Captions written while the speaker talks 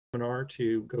webinar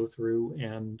to go through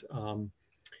and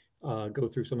go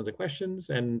through some of the questions,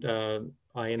 and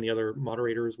I and the other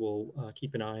moderators will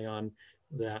keep an eye on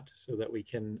that so that we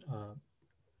can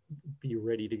be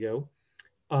ready to go.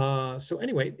 So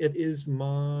anyway, it is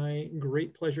my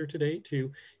great pleasure today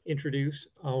to introduce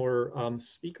our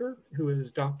speaker, who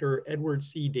is Dr. Edward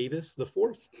C. Davis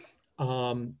IV.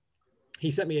 He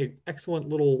sent me an excellent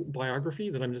little biography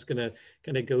that I'm just going to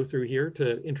kind of go through here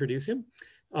to introduce him.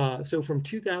 So from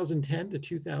 2010 to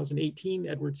 2018,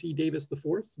 Edward C. Davis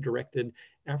IV directed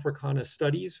Africana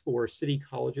Studies for City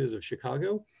Colleges of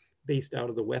Chicago, based out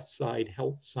of the West Side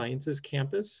Health Sciences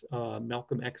campus,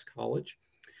 Malcolm X College.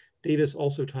 Davis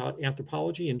also taught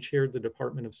anthropology and chaired the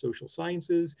Department of Social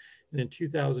Sciences. And in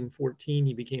 2014,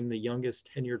 he became the youngest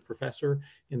tenured professor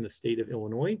in the state of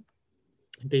Illinois.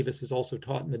 Davis has also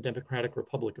taught in the Democratic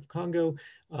Republic of Congo,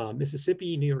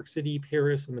 Mississippi, New York City,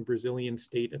 Paris, and the Brazilian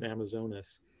state of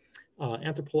Amazonas.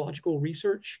 Anthropological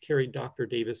research carried Dr.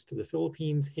 Davis to the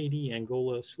Philippines, Haiti,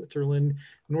 Angola, Switzerland,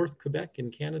 North Quebec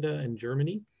in Canada, and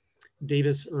Germany.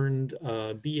 Davis earned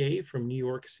a BA from New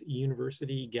York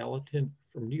University's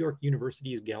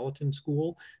Gallatin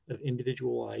School of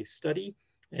Individualized Study,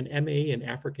 an MA in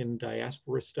African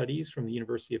Diaspora Studies from the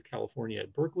University of California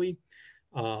at Berkeley,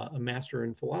 a Master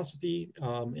in Philosophy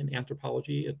and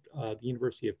Anthropology at the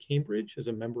University of Cambridge as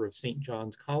a member of St.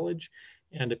 John's College,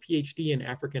 and a PhD in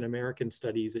African American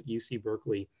Studies at UC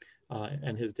Berkeley.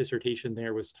 And his dissertation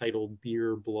there was titled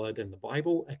Beer, Blood, and the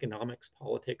Bible, Economics,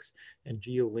 Politics, and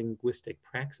Geolinguistic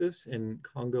Praxis in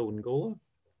Congo, Angola.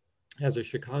 As a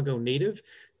Chicago native,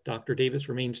 Dr. Davis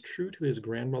remains true to his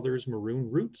grandmother's Maroon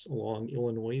roots along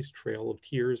Illinois' Trail of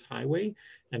Tears Highway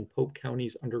and Pope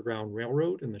County's Underground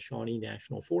Railroad in the Shawnee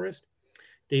National Forest.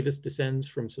 Davis descends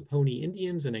from Saponi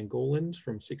Indians and Angolans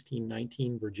from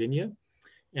 1619 Virginia.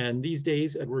 And these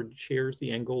days, Edward chairs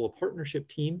the Angola Partnership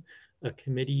Team, a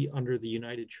committee under the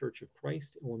United Church of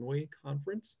Christ Illinois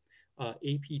Conference.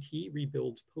 APT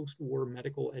rebuilds post-war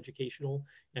medical, educational,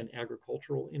 and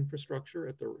agricultural infrastructure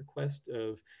at the request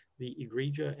of the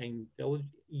Igreja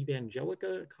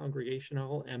Evangelica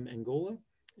Congregacional em Angola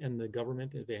and the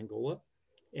government of Angola.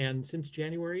 And since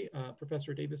January,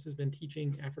 Professor Davis has been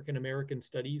teaching African American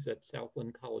Studies at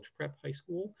Southland College Prep High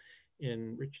School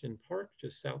in Richton Park,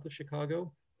 just south of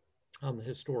Chicago, on the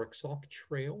historic Sauk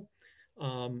Trail.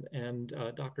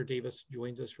 Dr. Davis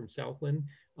joins us from Southland,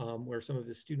 where some of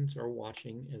his students are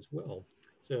watching as well.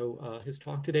 So his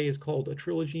talk today is called A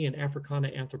Trilogy in Africana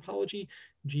Anthropology,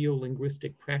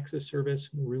 Geolinguistic Praxis Service,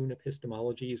 Maroon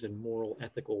Epistemologies, and Moral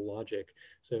Ethical Logic.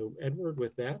 So Edward,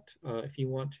 with that, if you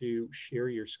want to share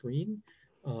your screen,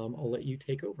 I'll let you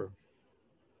take over.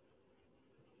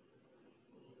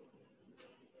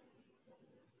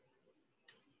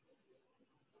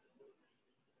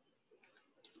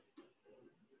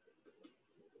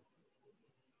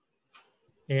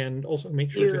 And also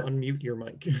make sure to unmute your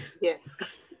mic. Yes.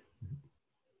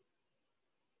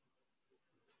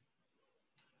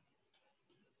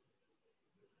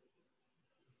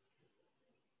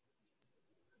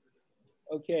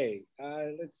 Okay,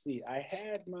 let's see. I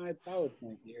had my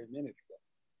PowerPoint here a minute ago.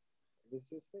 It was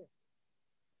just there.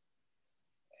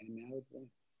 And now it's gone.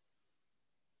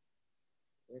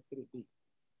 Where could it be?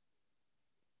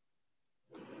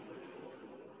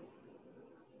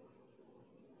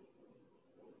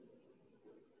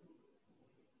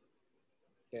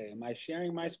 Okay, am I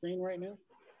sharing my screen right now?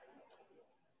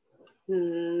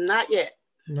 Not yet.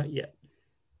 Not yet.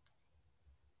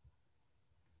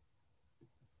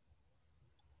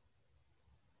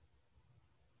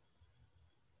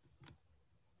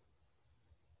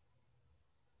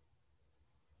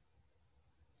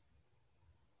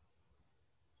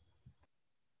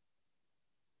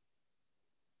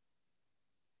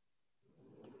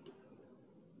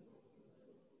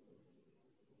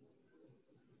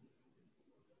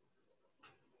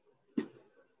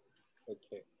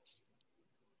 Okay.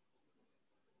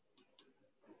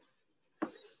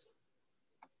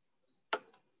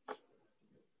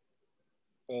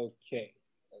 Okay,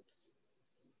 let's.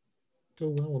 So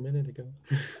well a minute ago.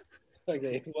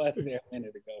 Okay, it was there a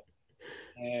minute ago.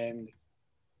 And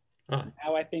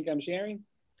now I think I'm sharing?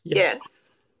 Yes.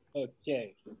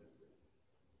 Okay.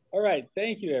 All right,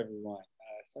 thank you everyone.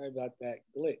 Sorry about that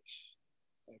glitch,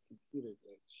 that computer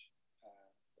glitch.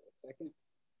 For a second.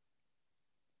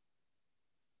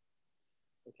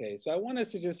 Okay, so I want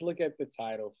us to just look at the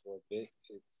title for a bit.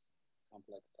 It's a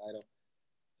complex title.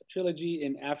 A Trilogy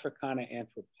in Africana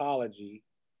Anthropology,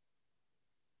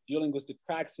 Geolinguistic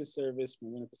Praxis Service,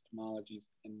 Maroon Epistemologies,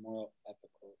 and Moral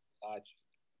Ethical Logic.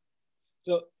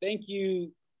 So thank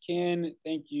you Ken,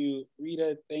 thank you.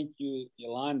 Rita, thank you.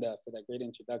 Yolanda, for that great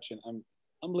introduction. I'm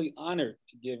humbly honored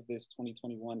to give this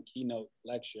 2021 keynote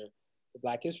lecture for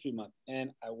Black History Month.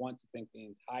 And I want to thank the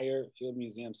entire Field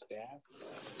Museum staff,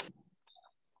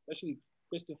 especially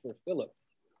Christopher Phillip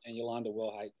and Yolanda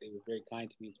Wilhite. They were very kind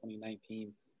to me in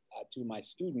 2019, to my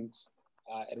students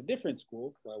at a different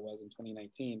school where I was in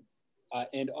 2019.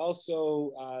 And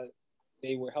also,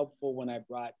 they were helpful when I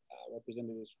brought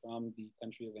representatives from the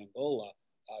country of Angola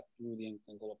through the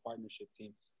Angola Partnership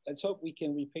Team. Let's hope we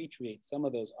can repatriate some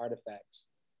of those artifacts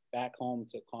back home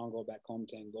to Congo, back home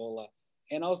to Angola,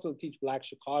 and also teach Black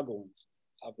Chicagoans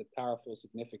of the powerful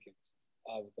significance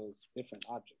of those different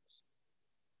objects.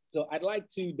 So I'd like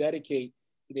to dedicate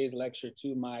today's lecture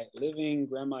to my living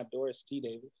grandma, Doris T.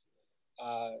 Davis,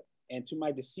 and to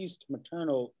my deceased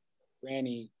maternal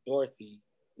granny, Dorothy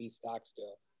Lee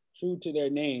Stockstill. True to their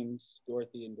names,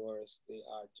 Dorothy and Doris, they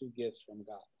are two gifts from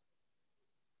God.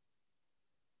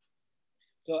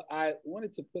 So I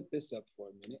wanted to put this up for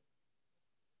a minute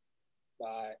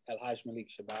by Alhaj Malik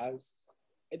Shabazz.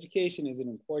 Education is an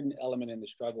important element in the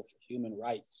struggle for human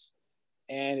rights,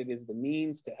 and it is the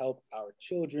means to help our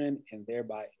children and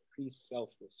thereby increase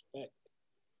self-respect.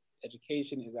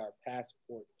 Education is our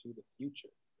passport to the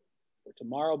future, where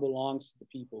tomorrow belongs to the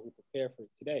people who prepare for it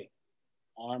today.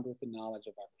 Armed with the knowledge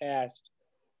of our past,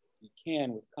 we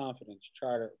can with confidence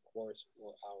chart a course for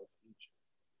our future.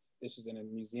 This is in a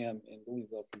museum in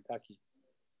Louisville, Kentucky.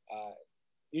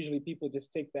 Usually people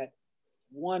just take that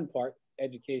one part,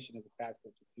 education as a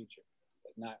passport to the future,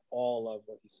 but not all of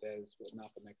what he says, what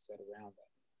Malcolm X said around that.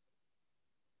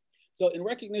 So in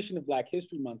recognition of Black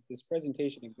History Month, this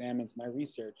presentation examines my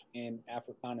research in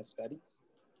Africana studies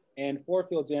and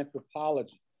Forfield's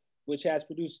anthropology, which has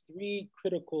produced three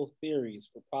critical theories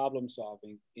for problem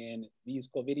solving in these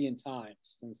COVIDian times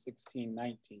since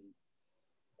 1619.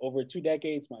 Over 2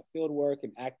 decades, my fieldwork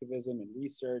and activism and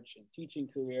research and teaching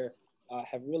career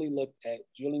have really looked at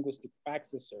Geolinguistic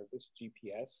Praxis Service,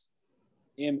 GPS,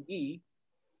 ME,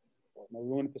 or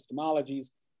Maroon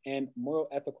Epistemologies, and Moral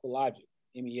Ethical Logic,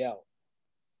 MEL.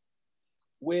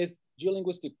 With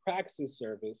Geolinguistic Praxis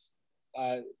Service,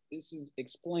 this is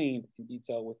explained in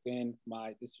detail within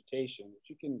my dissertation, which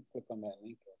you can click on that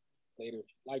link later if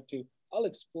you'd like to. I'll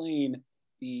explain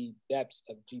the depths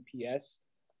of GPS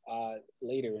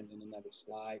later in another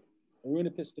slide. Maroon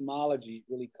epistemology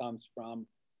really comes from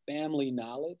family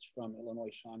knowledge from Illinois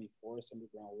Shawnee Forest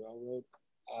Underground Railroad.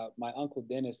 My uncle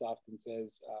Dennis often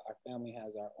says our family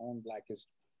has our own Black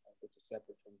history, which is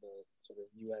separate from the sort of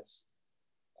US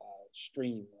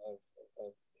stream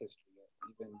of history,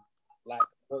 even Black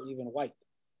or even white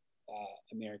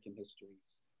American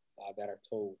histories that are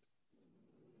told.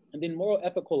 And then moral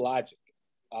ethical logic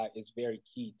is very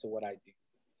key to what I do.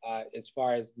 As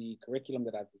far as the curriculum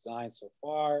that I've designed so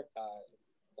far,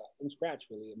 from scratch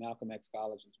really, at Malcolm X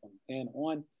College in 2010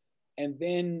 on, and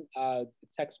then the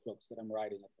textbooks that I'm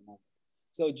writing at the moment.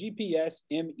 So GPS,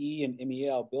 ME, and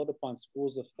MEL build upon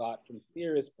schools of thought from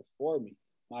theorists before me.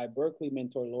 My Berkeley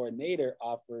mentor, Laura Nader,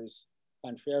 offers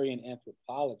contrarian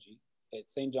anthropology. At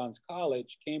St. John's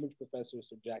College, Cambridge professor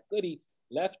Sir Jack Goody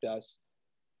left us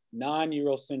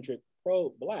non-Eurocentric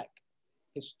pro-Black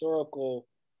historical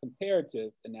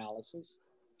comparative analysis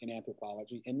in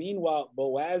anthropology. And meanwhile,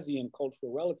 Boasian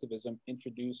cultural relativism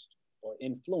introduced or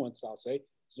influenced, I'll say,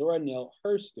 Zora Neale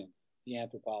Hurston, the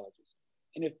anthropologist.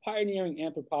 And if pioneering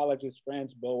anthropologists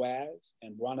Franz Boas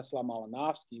and Bronislaw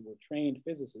Malinowski were trained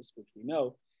physicists, which we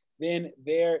know, then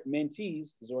their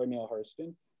mentees, Zora Neale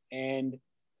Hurston and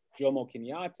Jomo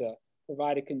Kenyatta,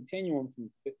 provide a continuum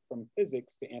from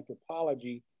physics to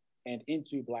anthropology and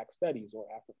into Black studies or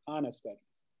Africana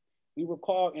studies. We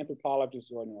recall anthropologist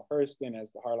Zora Neale Hurston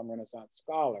as the Harlem Renaissance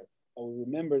scholar, but we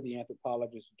remember the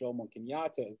anthropologist Jomo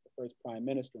Kenyatta as the first prime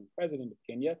minister and president of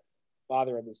Kenya,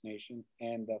 father of this nation,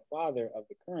 and the father of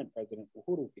the current president,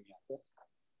 Uhuru Kenyatta.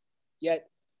 Yet,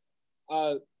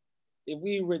 if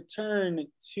we return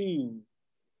to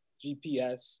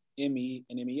GPS, ME,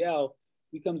 and MEL,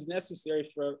 it becomes necessary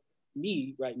for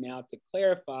me right now to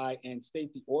clarify and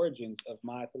state the origins of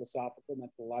my philosophical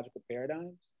methodological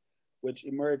paradigms, which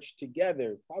emerged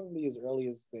together probably as early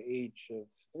as the age of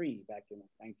 3 back in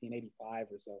 1985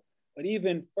 or so. But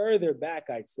even further back,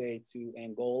 I'd say, to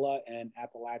Angola and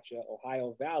Appalachia,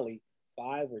 Ohio Valley,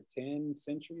 5 or 10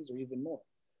 centuries or even more.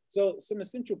 So some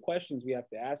essential questions we have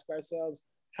to ask ourselves: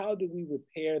 how do we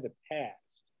repair the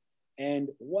past? And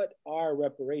what are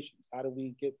reparations? How do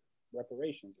we get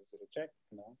reparations? Is it a check?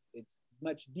 No, it's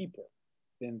much deeper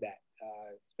than that,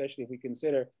 especially if we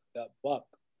consider that buck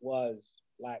was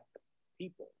Black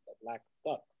people, the Black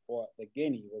buck, or the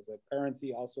guinea was a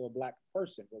currency, also a Black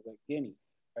person was a guinea.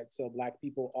 right? So Black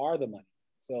people are the money.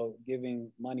 So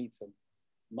giving money to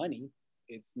money,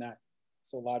 it's not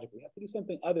so logical. We have to do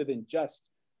something other than just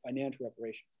financial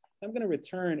reparations. I'm going to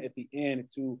return at the end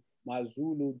to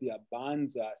Mazulu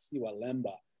Diabanza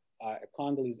Siwalemba, a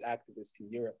Congolese activist in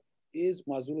Europe. Is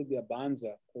Mazulu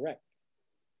Diabanza correct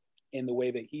in the way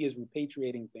that he is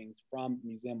repatriating things from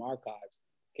museum archives,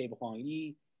 Quai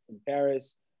Branly in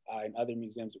Paris, and other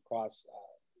museums across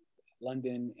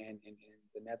London and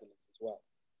the Netherlands as well?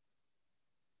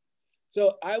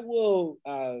 So I will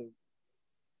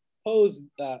pose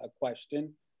a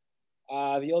question.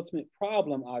 The ultimate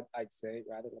problem, I'd say,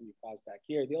 rather, let me pause back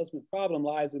here. The ultimate problem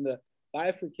lies in the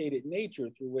bifurcated nature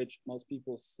through which most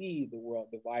people see the world,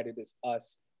 divided as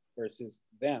us versus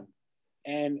them.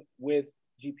 And with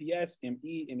GPS,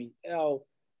 ME, MEL,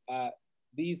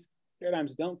 these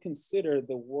paradigms don't consider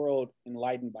the world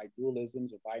enlightened by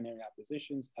dualisms or binary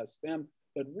oppositions, us, them,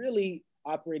 but really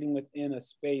operating within a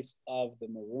space of the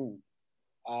Maroon,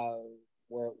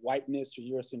 where whiteness or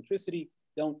Eurocentricity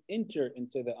don't enter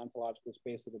into the ontological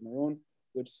space of the Maroon,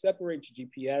 which separates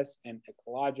GPS and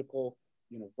ecological,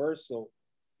 universal,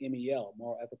 MEL,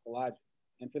 moral ethical logic.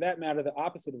 And for that matter, the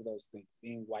opposite of those things,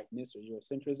 being whiteness or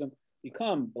Eurocentrism,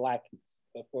 become Blackness.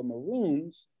 But for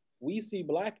Maroons, we see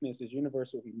Blackness as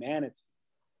universal humanity.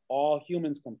 All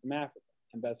humans come from Africa,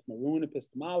 and thus Maroon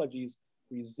epistemologies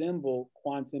resemble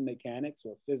quantum mechanics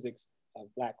or physics of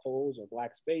black holes or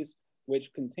black space,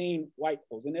 which contain white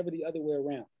holes, and never the other way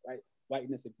around, right?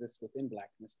 Whiteness exists within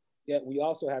Blackness. Yet we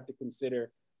also have to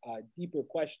consider deeper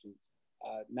questions,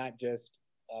 not just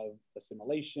of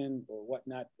assimilation or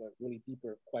whatnot, but really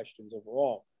deeper questions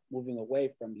overall, moving away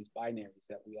from these binaries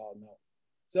that we all know.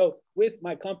 So with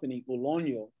my company,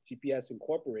 Uloño, GPS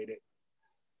Incorporated,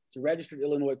 it's a registered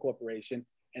Illinois corporation,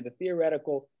 and the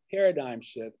theoretical paradigm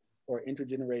shift for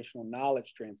intergenerational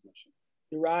knowledge transmission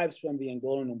derives from the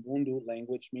Angolan Ubuntu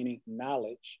language, meaning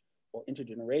knowledge or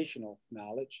intergenerational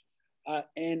knowledge.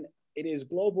 And it is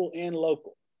global and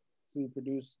local to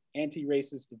produce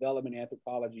anti-racist development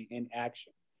anthropology in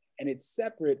action. And it's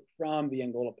separate from the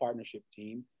Angola partnership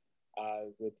team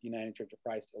with United Church of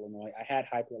Christ, Illinois. I had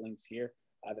hyperlinks here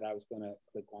that I was gonna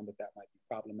click on, but that might be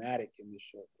problematic in this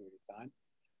short period of time.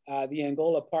 The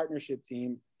Angola partnership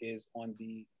team is on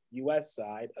the US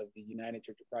side of the United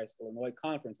Church of Christ, Illinois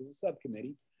conference. It's a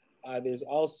subcommittee. There's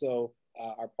also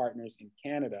our partners in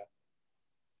Canada.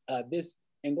 This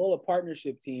Angola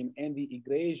partnership team and the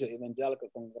Igreja Evangélica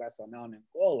Congregacional in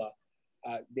Angola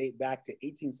date back to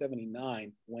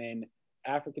 1879, when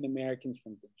African Americans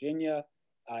from Virginia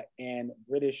and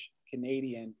British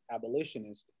Canadian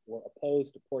abolitionists were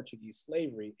opposed to Portuguese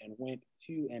slavery and went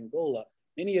to Angola.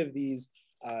 Many of these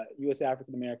US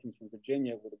African Americans from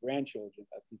Virginia were the grandchildren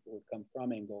of people who had come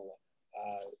from Angola.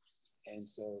 And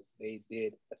so they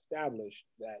did establish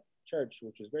that church,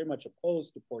 which was very much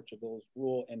opposed to Portugal's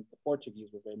rule, and the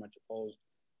Portuguese were very much opposed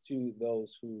to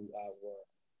those who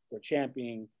were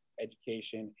championing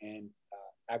education and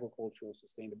agricultural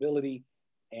sustainability,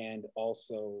 and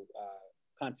also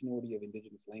continuity of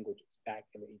indigenous languages back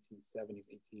in the 1870s,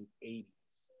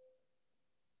 1880s.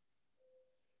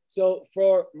 So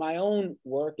for my own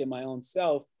work and my own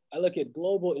self, I look at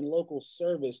global and local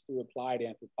service through applied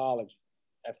anthropology.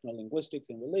 Ethnolinguistics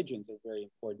and religions are very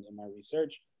important in my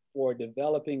research for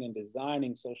developing and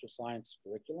designing social science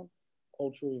curriculum.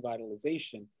 Cultural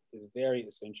revitalization is very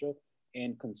essential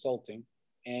in consulting,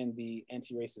 and the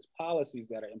anti-racist policies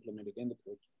that are implemented in the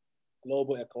curriculum.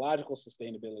 Global ecological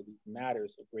sustainability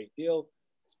matters a great deal,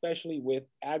 especially with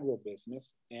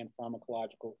agribusiness and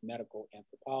pharmacological medical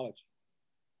anthropology.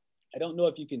 I don't know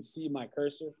if you can see my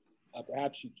cursor,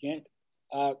 perhaps you can't,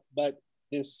 but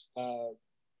this,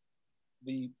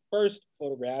 the first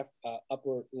photograph,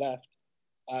 upper left,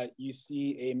 you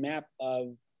see a map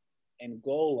of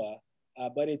Angola,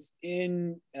 but it's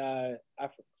in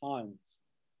Afrikaans.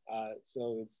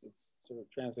 So it's sort of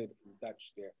translated from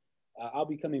Dutch there. I'll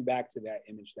be coming back to that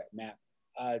image, that map.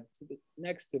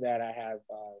 Next to that, I have,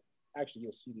 actually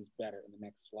you'll see these better in the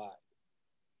next slide.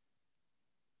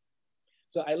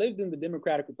 So I lived in the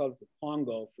Democratic Republic of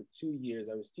Congo for 2 years.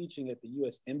 I was teaching at the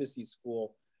US Embassy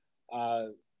School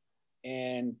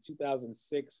in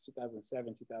 2006,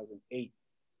 2007, 2008.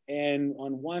 And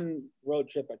on one road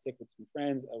trip I took with some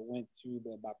friends, I went to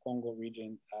the Bakongo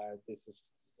region. This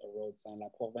is a road sign, La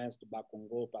Province de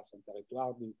Bakongo, par son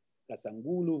territoire du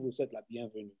Kasangulu, vous êtes la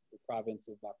bienvenue. The province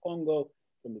of Bakongo,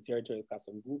 from the territory of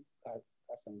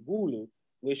Kasangulu,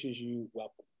 wishes you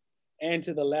welcome. And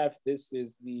to the left, this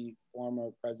is the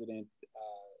former president,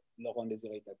 Laurent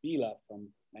Désiré Kabila, from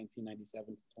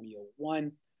 1997 to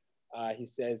 2001. He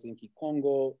says in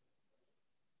Kikongo,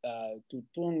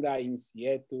 tutunga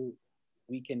insietu,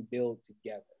 we can build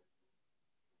together.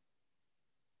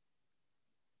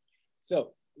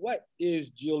 So what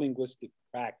is geolinguistic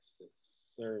praxis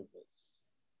service?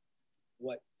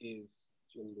 What is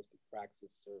geolinguistic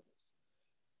praxis service?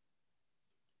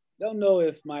 Don't know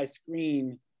if my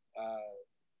screen,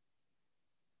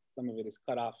 some of it is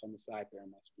cut off on the side there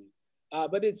on my screen,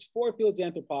 but it's 4 fields of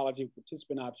anthropology,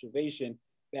 participant observation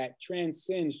that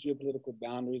transcends geopolitical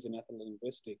boundaries and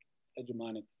ethnolinguistic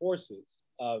hegemonic forces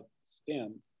of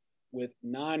STEM with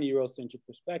non-Eurocentric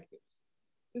perspectives.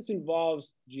 This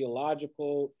involves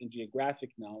geological and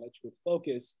geographic knowledge with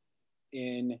focus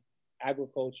in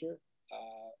agriculture.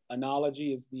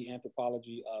 Enology is the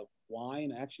anthropology of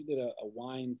wine. I actually did a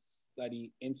wine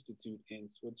study institute in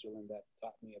Switzerland that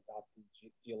taught me about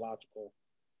the geological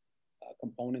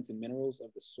components and minerals of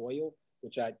the soil,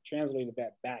 which I translated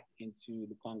that back into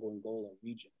the Congo-Angola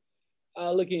region.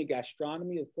 Looking at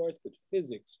gastronomy, of course, but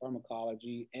physics,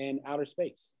 pharmacology, and outer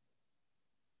space.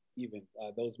 Even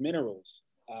those minerals,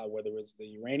 whether it's the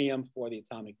uranium for the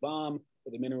atomic bomb,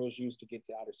 or the minerals used to get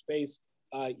to outer space,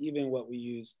 even what we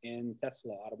use in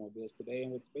Tesla automobiles today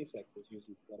and what SpaceX is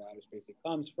using to go to outer space. It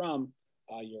comes from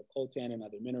your coltan and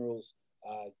other minerals,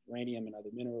 uranium and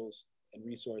other minerals and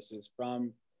resources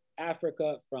from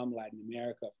Africa, from Latin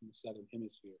America, from the Southern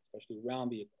Hemisphere, especially around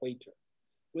the equator.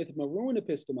 With Maroon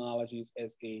epistemologies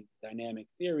as a dynamic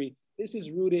theory, this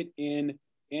is rooted in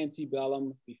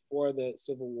antebellum, before the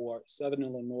Civil War, Southern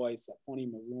Illinois, Saponi,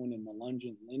 Maroon, and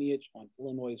Melungeon lineage on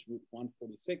Illinois' Route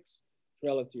 146,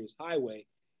 Trail of Tears Highway,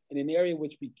 in an area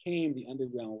which became the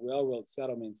Underground Railroad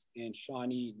settlements in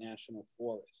Shawnee National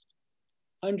Forest.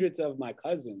 Hundreds of my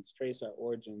cousins trace our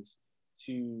origins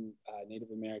to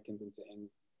Native Americans and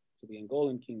to the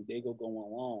Angolan king Dago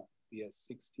Gowon via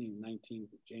 1619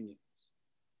 Virginians.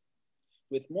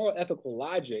 With moral ethical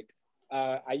logic,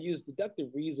 I use deductive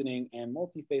reasoning and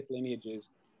multi-faith lineages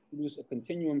to produce a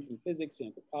continuum from physics to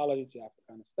anthropology to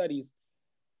Africana studies.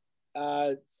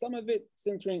 Some of it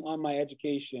centering on my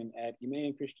education at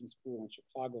Emmanuel Christian School on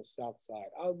Chicago's South Side.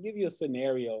 I'll give you a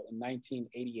scenario in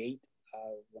 1988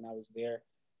 when I was there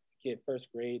as a kid,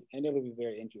 first grade, and it'll be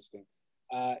very interesting.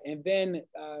 And then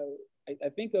I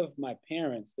think of my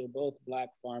parents. They're both Black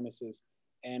pharmacists,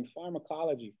 and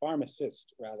pharmacists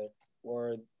rather,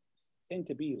 tend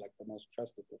to be like the most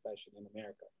trusted profession in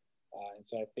America. And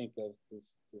so I think of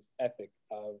this ethic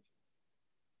of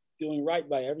doing right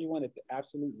by everyone at the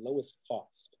absolute lowest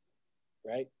cost,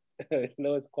 right?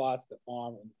 Lowest cost to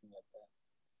harm, anything like that.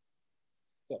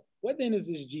 So what then is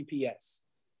this GPS,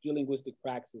 Geolinguistic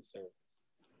Praxis Service?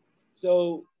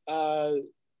 So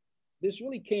this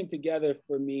really came together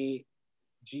for me,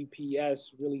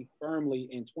 GPS, really firmly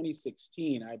in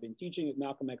 2016. I've been teaching at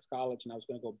Malcolm X College, and I was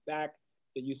going to go back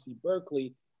to UC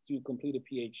Berkeley to complete a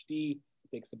PhD,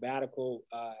 take sabbatical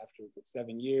after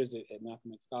 7 years at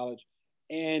Malcolm X College.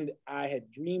 And I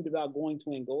had dreamed about going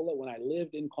to Angola. When I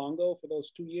lived in Congo for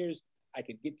those 2 years, I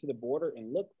could get to the border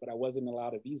and look, but I wasn't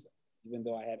allowed a visa, even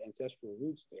though I had ancestral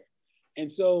roots there. And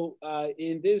so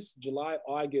in this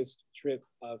July-August trip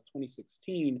of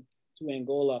 2016 to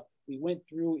Angola, we went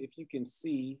through, if you can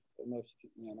see, I don't know if you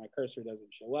can, my cursor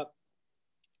doesn't show up,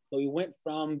 but we went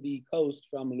from the coast,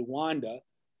 from Luanda,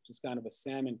 which is kind of a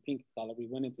salmon pink color. We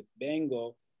went into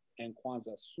Bengo and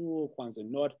Kwanza Sul, Kwanza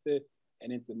Norte,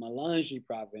 and into Malanje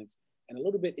province, and a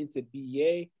little bit into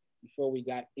Bié before we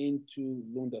got into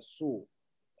Lunda Sul.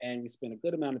 And we spent a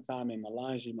good amount of time in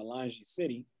Malanje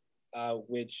city,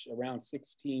 which around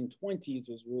 1620s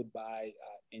was ruled by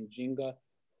Njinga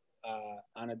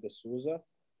Ana de Souza.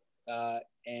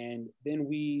 And then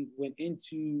we went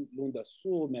into Lunda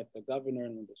Sul, met the governor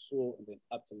in Lunda Sul, and then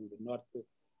up to Lunda Norte.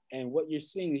 And what you're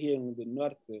seeing here in Lunda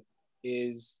Norte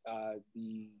is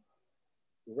the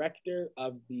rector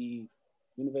of the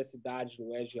Universidade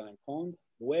Luégia Nkonde.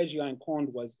 Luégia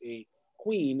Nkonde was a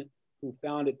queen who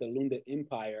founded the Lunda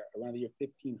Empire around the year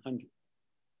 1500.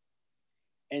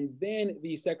 And then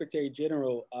the Secretary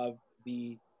General of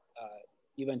the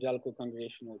Evangelical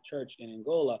Congregational Church in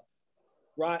Angola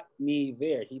brought me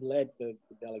there. He led the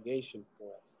delegation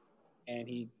for us. And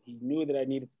he knew that I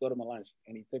needed to go to Malanje.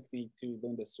 And he took me to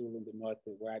Lunda Sul, Lunda Norte,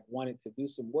 where I wanted to do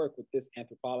some work with this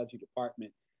anthropology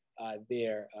department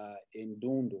there in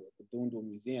Dundu, at the Dundu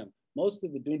Museum. Most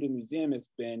of the Dundu Museum has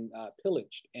been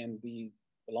pillaged, and the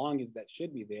belongings that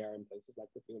should be there are in places like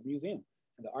the Field Museum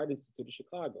and the Art Institute of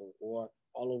Chicago, or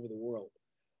all over the world.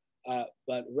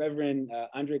 But Reverend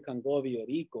Andre Kangovio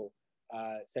Rico,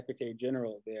 Secretary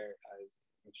General there, is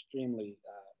an extremely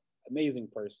amazing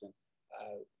person.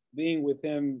 Being with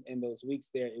him in those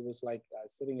weeks there, it was like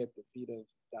sitting at the feet of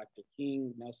Dr.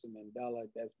 King, Nelson Mandela,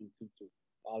 Desmond Tutu.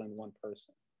 all in one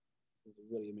person. He's a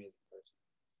really amazing person.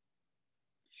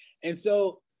 And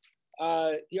so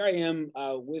here I am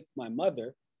with my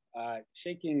mother,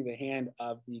 shaking the hand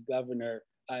of the governor.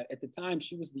 At the time,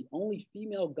 she was the only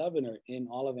female governor in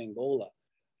all of Angola.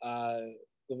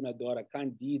 Governadora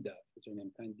Candida is her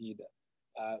name, Candida.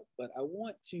 But I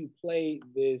want to play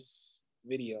this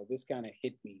video. This kind of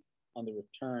hit me on the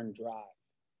return drive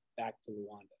back to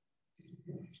Luanda.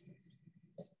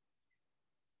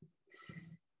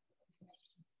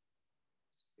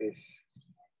 This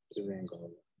is Angola.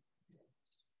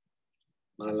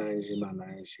 Malange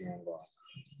Angola.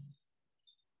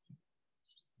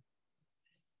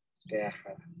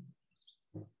 Terra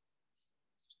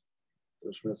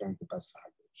dos meus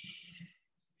antepassados.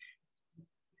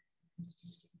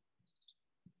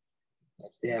 A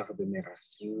terra de minha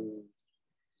racinha.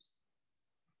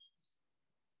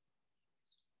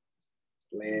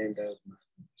 Land of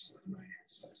my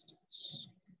ancestors.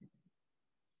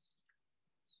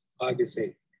 August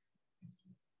 8th,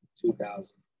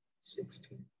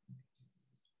 2016.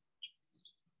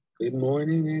 Good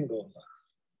morning, Angola.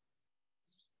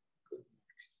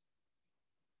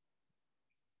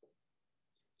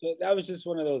 So that was just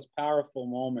one of those powerful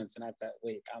moments. And I thought,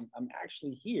 wait, I'm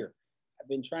actually here. I've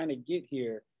been trying to get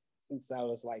here since I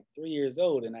was like 3 years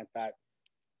old. And I thought,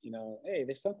 you know, hey,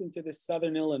 there's something to this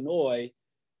Southern Illinois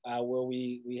where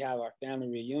we have our family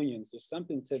reunions. There's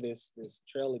something to this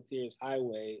Trail of Tears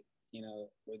highway, you know,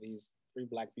 where these free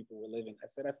Black people were living. I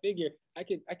said, I figured I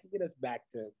could get us back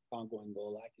to Congo,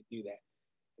 Angola. I could do that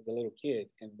as a little kid.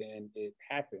 And then it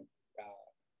happened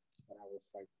when I was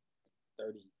like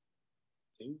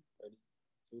 32,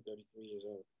 33 years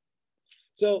old.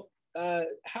 So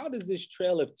how does this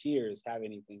Trail of Tears have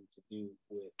anything to do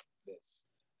with this?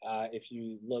 If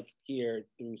you look here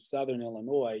through Southern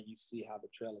Illinois, you see how the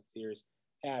Trail of Tears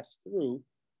passed through.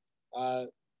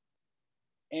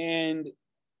 And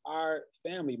our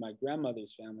family, my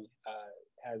grandmother's family,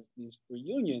 has these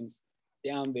reunions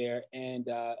down there. And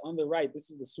on the right, this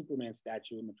is the Superman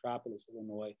statue in Metropolis,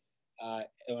 Illinois,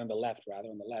 on the left, rather,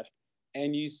 on the left.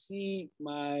 And you see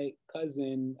my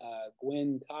cousin,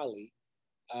 Gwen Tolly,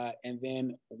 and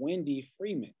then Wendy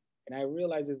Freeman. And I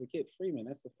realized as a kid, Freeman,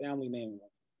 that's a family name.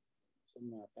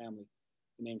 Some of our family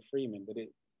named Freeman, but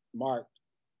it marked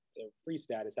the free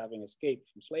status, having escaped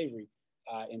from slavery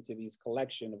into these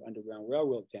collection of Underground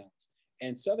Railroad towns.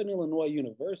 And Southern Illinois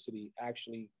University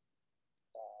actually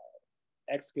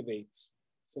excavates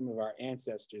some of our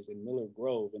ancestors in Miller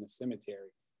Grove in a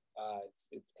cemetery.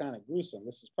 It's kind of gruesome.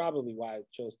 This is probably why I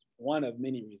chose, one of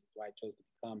many reasons why I chose to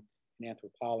become an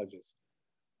anthropologist.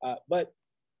 But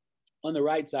on the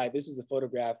right side, this is a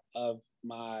photograph of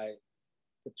my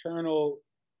paternal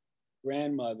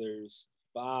grandmother's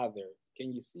father.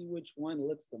 Can you see which one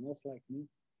looks the most like me?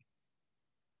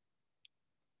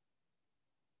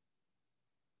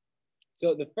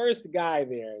 So the first guy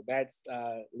there, that's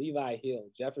Levi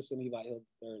Hill, Jefferson Levi Hill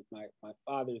III, my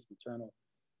father's maternal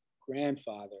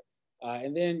grandfather.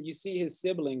 And then you see his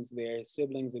siblings there,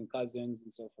 siblings and cousins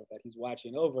and so forth that he's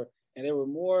watching over. And there were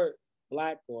more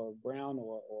Black or brown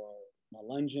or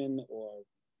Melungeon or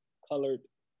colored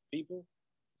people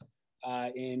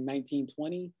in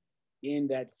 1920 in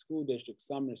that school district,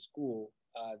 Sumner School.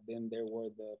 Then there were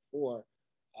the 4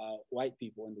 white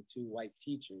people and the 2 white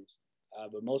teachers.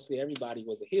 But mostly everybody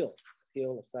was a Hill,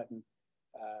 a Sutton.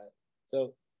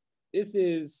 So this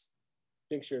is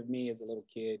a picture of me as a little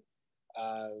kid,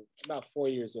 about 4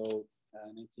 years old,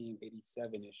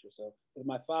 1987-ish or so, with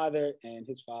my father and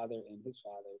his father and his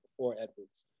father, the 4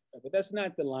 Edwards. But that's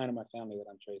not the line of my family that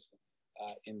I'm tracing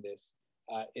in this.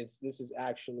 This is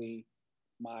actually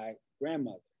my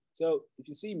grandmother. So if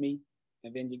you see me,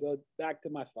 and then you go back to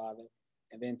my father,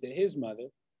 and then to his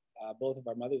mother, both of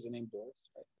our mothers are named Doris,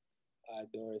 right?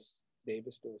 Doris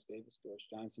Davis, Doris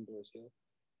Johnson, Doris Hill.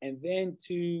 And then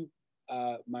to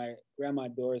my grandma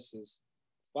Doris's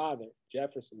father,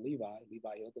 Jefferson Levi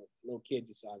Hill, the little kid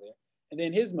you saw there. And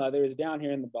then his mother is down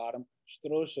here in the bottom,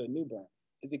 Strosha Newburn.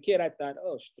 As a kid, I thought,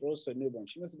 oh, Strosha Newburn,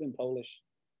 she must have been Polish.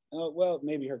 Well,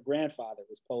 maybe her grandfather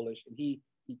was Polish, and he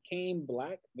became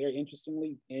Black, very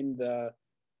interestingly, in the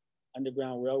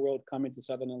Underground Railroad coming to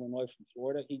Southern Illinois from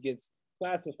Florida. He gets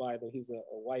classified, though he's a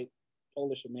white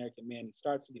Polish-American man, he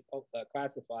starts to get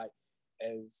classified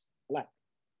as Black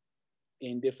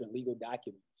in different legal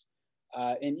documents.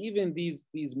 And even these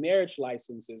marriage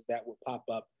licenses that would pop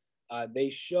up, they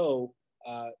show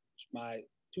my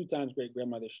 2 times great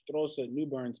grandmother, Strosha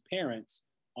Newburn's parents.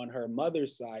 On her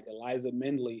mother's side, Eliza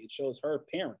Mindley, it shows her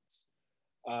parents,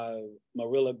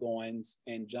 Marilla Goins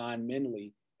and John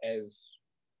Mindley, as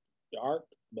dark,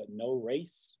 but no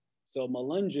race, So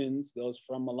Malungians, those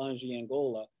from Malungi,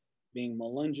 Angola, being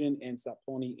Malungian and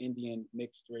Saponi Indian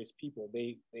mixed race people,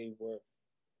 they were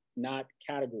not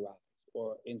categorized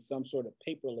or in some sort of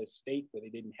paperless state where they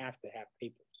didn't have to have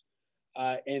papers.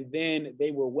 And then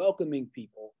they were welcoming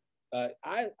people.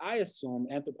 I assume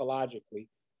anthropologically,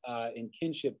 in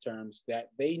kinship terms, that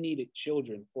they needed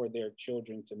children for their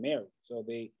children to marry. So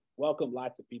they welcomed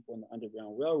lots of people in the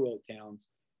Underground Railroad towns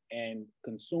and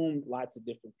consumed lots of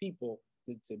different people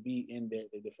to be in their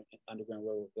different Underground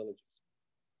Railroad villages.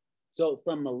 So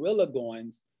from Marilla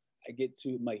Goins, I get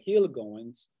to Mahila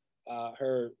Goins,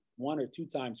 her 1 or 2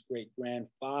 times great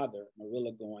grandfather,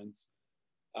 Marilla Goins.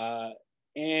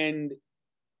 And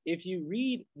if you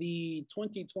read the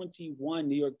 2021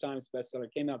 New York Times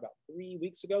bestseller, came out about 3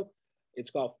 weeks ago, it's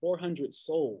called 400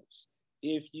 Souls.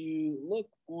 If you look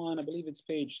on, I believe it's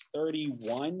page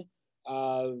 31,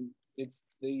 it's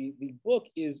the book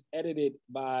is edited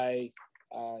by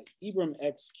Ibram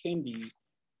X. Kendi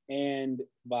and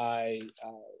by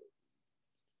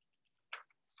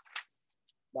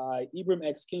Ibram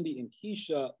X. Kendi and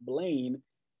Keisha Blaine.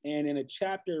 And in a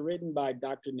chapter written by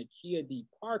Dr. Nakia D.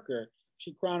 Parker,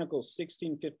 she chronicles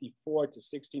 1654 to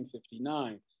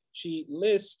 1659. She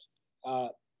lists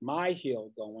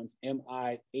Mihill Goins,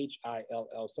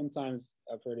 M-I-H-I-L-L. Sometimes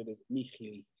I've heard it as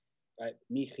Michili, right?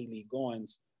 Michili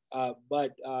Goins.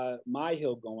 But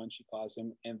Mihill Goins, she calls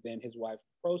him, and then his wife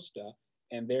Prosta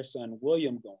and their son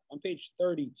William Goins. On page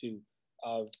 32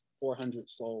 of 400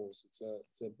 Souls.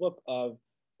 It's a book of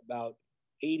about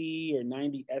 80 or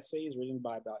 90 essays written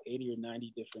by about 80 or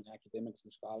 90 different academics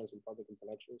and scholars and public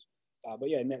intellectuals. But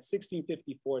yeah, in that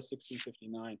 1654,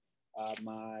 1659,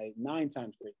 my 9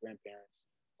 times great grandparents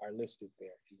are listed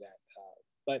there in that.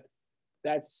 But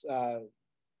that's, I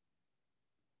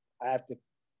have to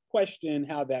question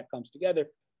how that comes together,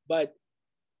 but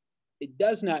it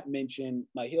does not mention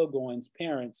Mahil Goins'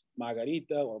 parents,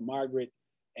 Margarita or Margaret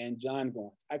and John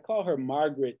Goins. I call her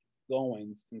Margaret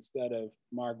Goins instead of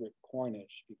Margaret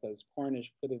Cornish because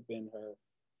Cornish could have been her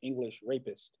English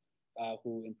rapist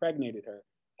who impregnated her.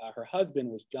 Her husband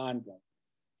was John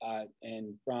Goins,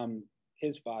 and from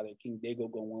his father, King Dago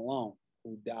Gowenlong,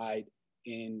 who died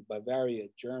in Bavaria,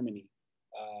 Germany.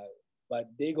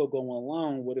 But Dago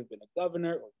Gowenlong would have been a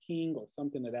governor or king or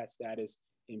something of that status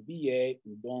in BA,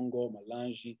 Ndongo,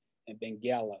 Malangi, and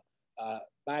Bengala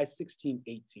by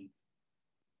 1618.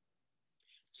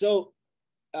 So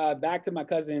back to my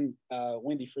cousin,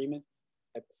 Wendy Freeman,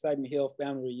 at the Sudden Hill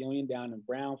family reunion down in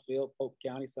Brownfield, Polk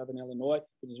County, Southern Illinois,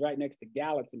 which is right next to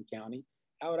Gallatin County.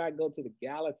 How would I go to the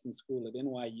Gallatin School at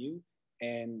NYU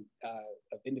and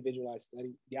of individualized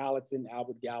study? Gallatin,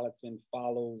 Albert Gallatin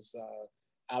follows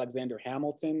Alexander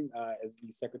Hamilton as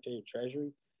the Secretary of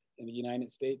Treasury in the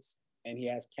United States. And he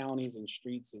has counties and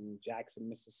streets in Jackson,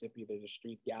 Mississippi. There's a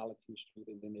street, Gallatin Street,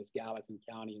 and then there's Gallatin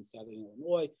County in Southern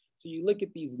Illinois. So you look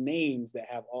at these names that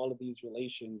have all of these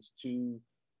relations to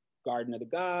Garden of the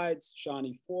Gods,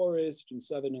 Shawnee Forest in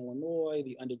Southern Illinois,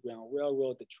 the Underground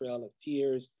Railroad, the Trail of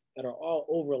Tears, that are all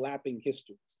overlapping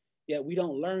histories. Yet we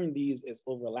don't learn these as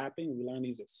overlapping, we learn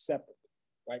these as separate,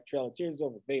 right? Trail of Tears is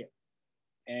over there,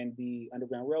 and the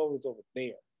Underground Railroad is over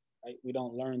there, right? We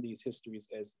don't learn these histories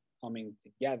as coming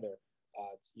together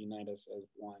to unite us as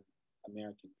one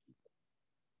American people.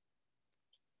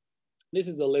 This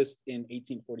is a list in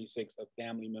 1846 of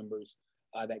family members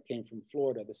that came from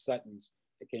Florida, the Suttons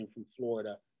that came from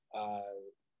Florida.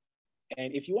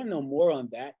 And if you want to know more on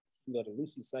that, you can go to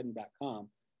lucysutton.com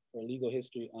for legal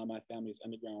history on my family's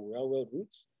Underground Railroad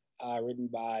roots, written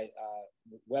by,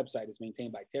 the website is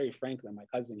maintained by Terry Franklin, my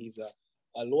cousin. He's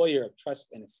a lawyer of trust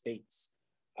and estates.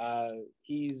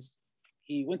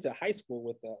 He went to high school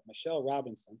with Michelle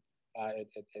Robinson at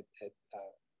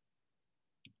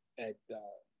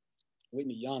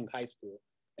Whitney Young High School,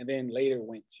 and then later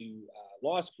went to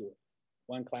law school,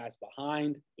 one class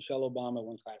behind Michelle Obama,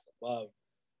 one class above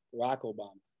Barack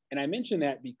Obama. And I mention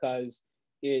that because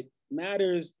it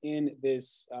matters in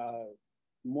this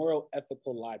moral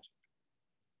ethical logic,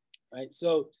 right?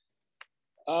 So,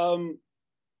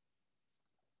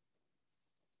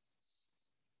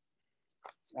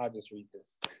 I'll just read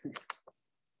this.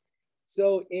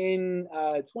 So in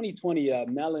 2020, a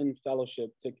Mellon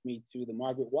Fellowship took me to the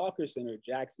Margaret Walker Center at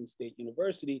Jackson State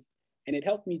University, and it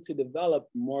helped me to develop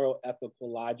moral ethical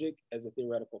logic as a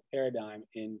theoretical paradigm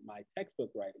in my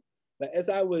textbook writing. But as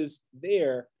I was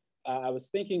there, I was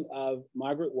thinking of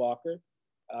Margaret Walker,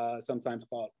 sometimes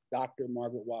called Dr.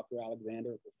 Margaret Walker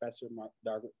Alexander, Professor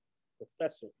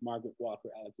Margaret Walker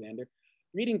Alexander.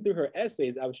 Reading through her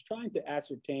essays, I was trying to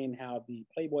ascertain how the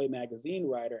Playboy magazine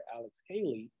writer Alex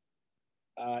Haley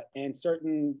And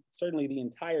certainly the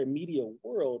entire media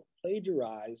world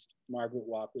plagiarized Margaret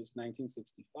Walker's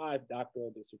 1965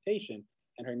 doctoral dissertation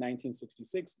and her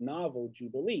 1966 novel,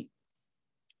 Jubilee,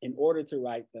 in order to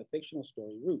write the fictional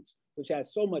story Roots, which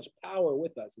has so much power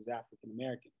with us as African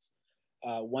Americans.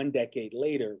 1 decade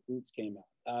later, Roots came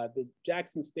out. The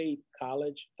Jackson State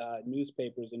College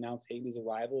newspapers announced Haley's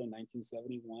arrival in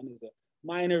 1971 as a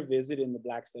minor visit in the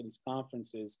Black Studies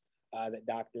conferences that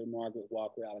Dr. Margaret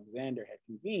Walker Alexander had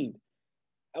convened.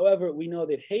 However, we know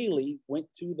that Haley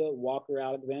went to the Walker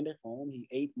Alexander home. He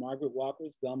ate Margaret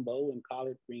Walker's gumbo and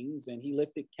collard greens, and he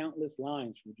lifted countless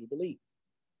lines from Jubilee.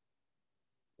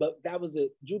 But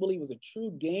Jubilee was a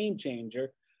true game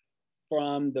changer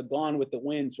from the Gone with the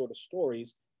Wind sort of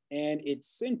stories, and it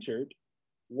centered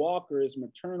Walker's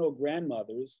maternal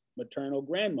grandmother's maternal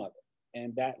grandmother,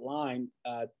 and that line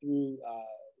through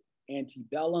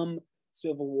antebellum,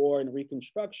 Civil War, and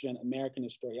Reconstruction American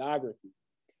historiography.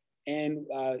 And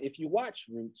if you watch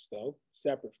Roots, though,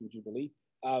 separate from Jubilee,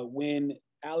 when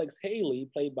Alex Haley,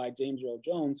 played by James Earl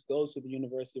Jones, goes to the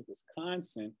University of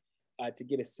Wisconsin to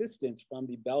get assistance from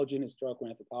the Belgian historical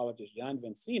anthropologist Jan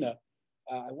van Sina,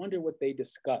 I wonder what they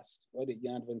discussed. What did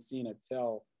Jan van Sina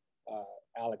tell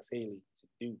Alex Haley to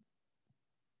do?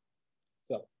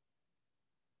 So,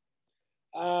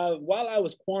 while I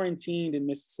was quarantined in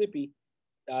Mississippi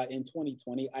in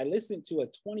 2020, I listened to a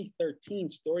 2013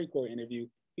 StoryCorps interview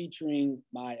featuring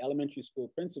my elementary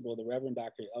school principal, the Reverend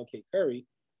Dr. L.K. Curry.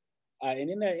 And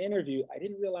in that interview, I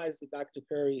didn't realize that Dr.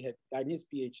 Curry had gotten his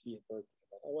PhD at Berkeley.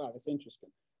 Oh, wow, that's interesting.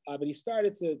 But he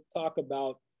started to talk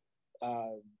about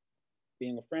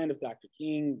being a friend of Dr.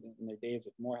 King in their days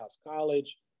at Morehouse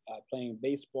College, playing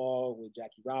baseball with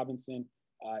Jackie Robinson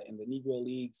in the Negro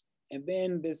Leagues. And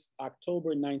then this October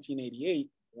 1988,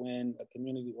 when a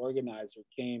community organizer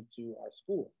came to our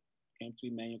school, came to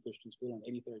Emmanuel Christian School on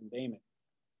 83rd and Damon.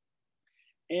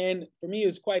 And for me, it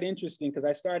was quite interesting because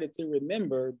I started to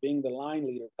remember being the line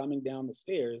leader coming down the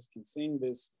stairs and seeing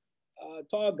this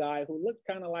tall guy who looked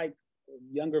kind of like a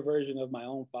younger version of my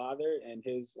own father and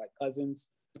his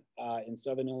cousins in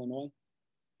Southern Illinois.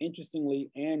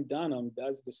 Interestingly, Ann Dunham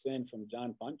does descend from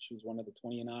John Punch, who's one of the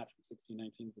 20 and odd from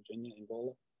 1619 Virginia,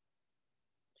 Angola.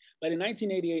 But in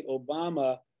 1988,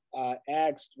 Obama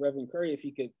asked Reverend Curry if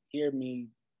he could hear me,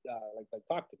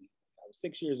 talk to me. I was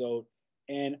 6 years old,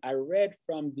 and I read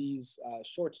from these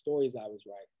short stories I was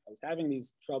writing. I was having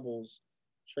these troubles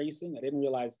tracing. I didn't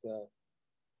realize the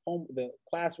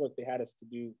classwork they had us to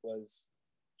do was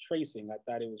tracing. I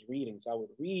thought it was reading. So I would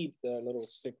read the little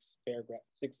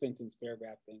 6-sentence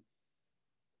paragraph thing.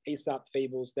 Aesop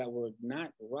fables that were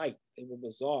not right. They were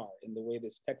bizarre in the way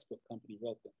this textbook company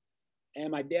wrote them. And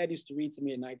my dad used to read to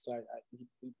me at night, so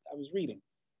I was reading.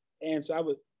 And so I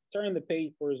would turn the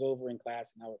papers over in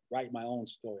class and I would write my own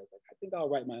story. I was like, I think I'll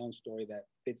write my own story that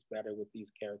fits better with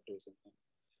these characters and things.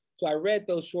 So I read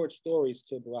those short stories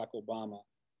to Barack Obama.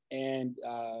 And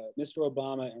Mr.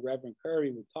 Obama and Reverend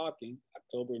Curry were talking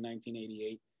October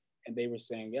 1988, and they were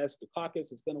saying, yes, the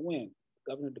caucus is going to win.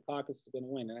 Governor Dukakis is going to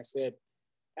win. And I said,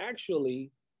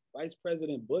 actually, Vice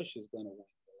President Bush is going to win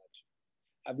the election.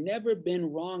 I've never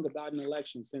been wrong about an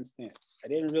election since then. I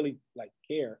didn't really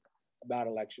care about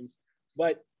elections,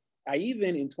 but I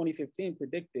even in 2015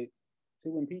 predicted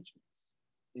 2 impeachments.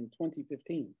 In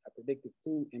 2015, I predicted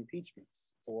 2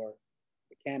 impeachments for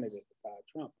the candidate,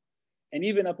 Trump. And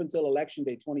even up until election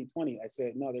day 2020, I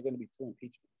said, no, there are going to be 2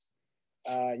 impeachments.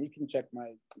 You can check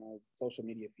my social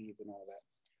media feeds and all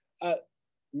that.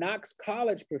 Knox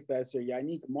College professor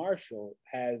Yannick Marshall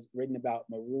has written about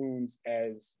Maroons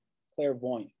as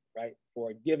clairvoyant, right,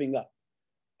 for giving up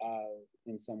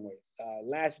in some ways.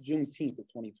 Last Juneteenth of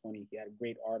 2020, he had a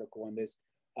great article on this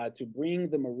to bring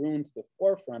the Maroon to the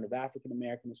forefront of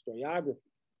African-American historiography.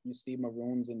 You see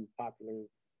Maroons in popular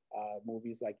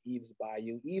movies like Eve's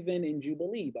Bayou, even in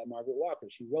Jubilee by Margaret Walker.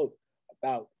 She wrote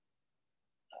about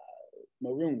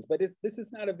Maroons, but this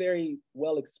is not a very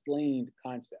well-explained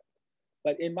concept.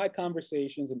 But in my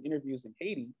conversations and interviews in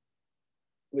Haiti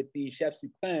with the chef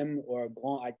suprême or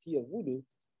grand IT of voodoo,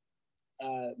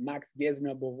 Max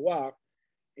Gesner-Beauvoir,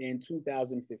 in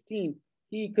 2015,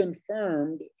 he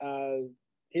confirmed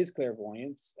his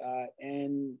clairvoyance,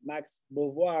 and Max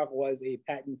Beauvoir was a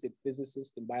patented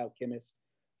physicist and biochemist.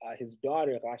 His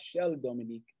daughter, Rachel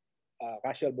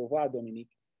Beauvoir-Dominique,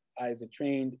 is a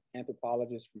trained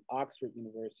anthropologist from Oxford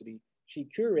University. She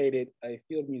curated a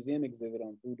field museum exhibit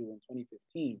on voodoo in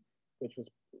 2015, which was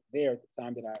there at the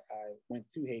time that I went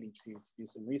to Haiti to do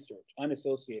some research,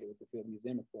 unassociated with the field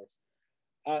museum, of course.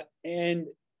 And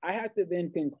I have to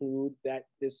then conclude that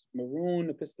this Maroon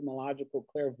epistemological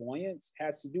clairvoyance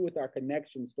has to do with our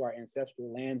connections to our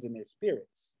ancestral lands and their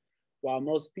spirits. While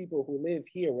most people who live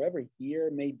here, wherever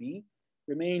here may be,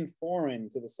 remain foreign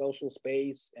to the social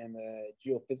space and the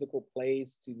geophysical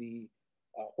place, to the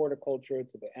horticulture,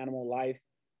 to the animal life,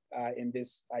 in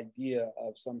this idea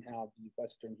of somehow the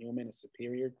Western human is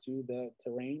superior to the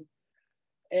terrain.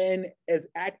 And as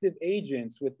active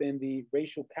agents within the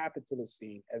racial capitalist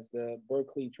scene, as the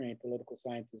Berkeley-trained political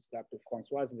scientist, Dr.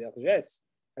 Françoise Vergès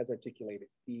has articulated,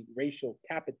 the racial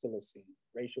capitalist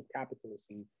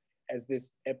scene as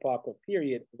this epoch or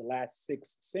period of the last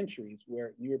 6 centuries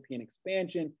where European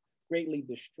expansion greatly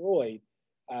destroyed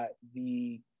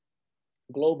the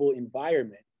global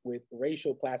environment with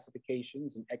racial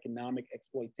classifications and economic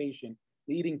exploitation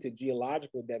leading to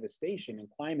geological devastation and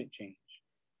climate change.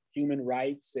 Human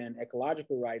rights and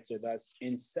ecological rights are thus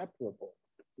inseparable.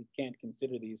 We can't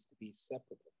consider these to be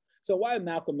separable. So why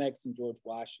Malcolm X and George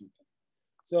Washington?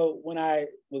 So when I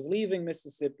was leaving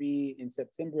Mississippi in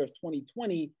September of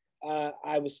 2020,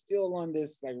 I was still on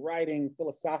this, like, writing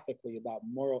philosophically about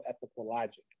moral ethical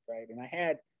logic, right? And I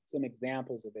had some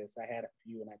examples of this. I had a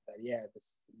few, and I thought, yeah, this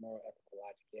is moral ethical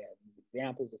logic. Yeah, these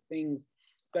examples of things,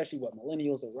 especially what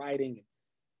millennials are writing.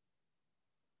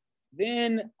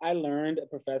 Then I learned a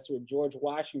professor at George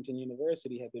Washington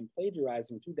University had been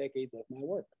plagiarizing 2 decades of my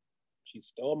work. She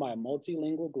stole my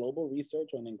multilingual global research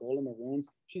on Angolan Maroons.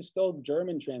 She stole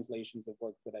German translations of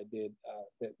work that I did,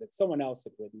 that someone else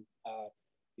had written.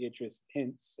 Beatrice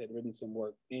Hintz had written some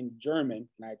work in German,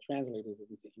 and I translated it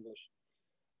into English.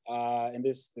 And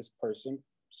this person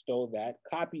stole that,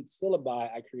 copied syllabi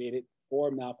I created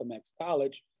for Malcolm X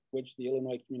College, which the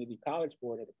Illinois Community College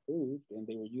Board had approved, and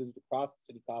they were used across the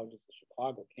city colleges of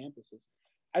Chicago campuses.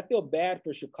 I feel bad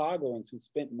for Chicagoans who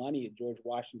spent money at George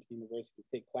Washington University to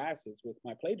take classes with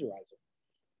my plagiarizer,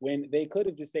 when they could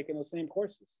have just taken those same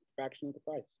courses, a fraction of the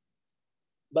price.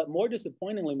 But more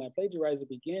disappointingly, my plagiarizer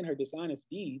began her dishonest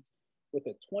deeds with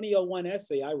a 2001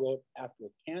 essay I wrote after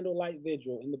a candlelight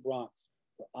vigil in the Bronx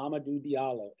for Amadou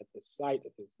Diallo at the site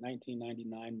of his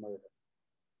 1999 murder.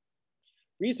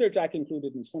 Research I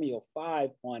concluded in 2005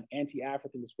 on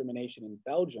anti-African discrimination in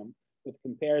Belgium with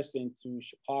comparison to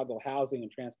Chicago housing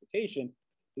and transportation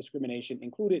discrimination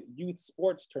included youth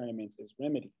sports tournaments as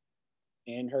remedy.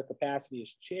 In her capacity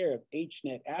as chair of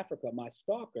HNet Africa, my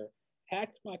stalker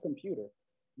hacked my computer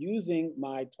using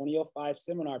my 2005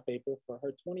 seminar paper for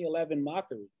her 2011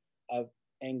 mockery of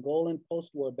Angolan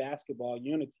post-war basketball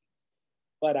unity.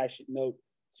 But I should note,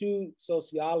 2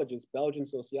 sociologists, Belgian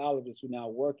sociologists who now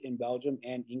work in Belgium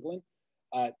and England,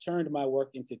 turned my work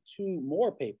into 2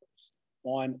 more papers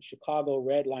on Chicago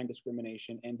red line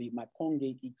discrimination and the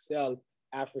Matonge Ixelles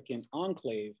African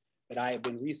enclave that I have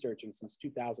been researching since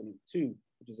 2002,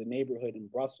 which is a neighborhood in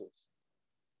Brussels.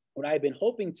 What I had been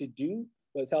hoping to do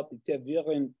was help the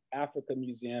Tervuren Africa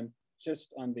Museum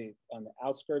just on the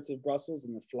outskirts of Brussels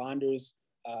in the Flanders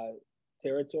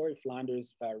territory,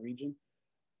 Flanders region,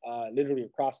 literally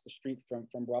across the street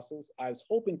from Brussels. I was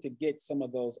hoping to get some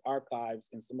of those archives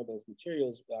and some of those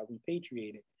materials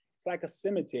repatriated. It's like a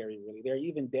cemetery, really. There are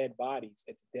even dead bodies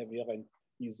at the Tervuren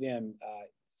Museum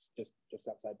just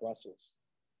outside Brussels.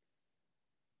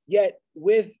 Yet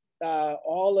with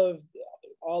all of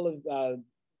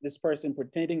this person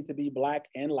pretending to be Black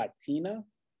and Latina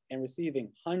and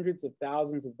receiving hundreds of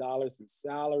thousands of dollars in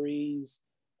salaries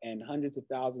and hundreds of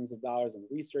thousands of dollars in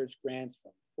research grants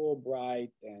from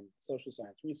Fulbright and Social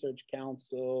Science Research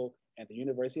Council and the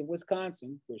University of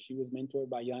Wisconsin, where she was mentored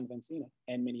by Jan Vansina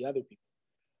and many other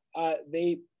people.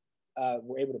 They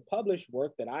were able to publish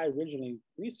work that I originally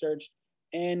researched,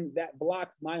 and that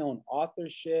blocked my own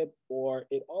authorship, or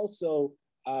it also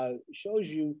shows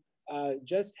you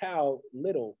just how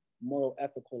little moral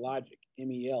ethical logic,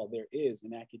 MEL, there is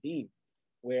in academia,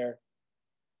 where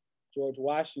George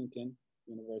Washington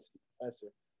University professor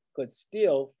could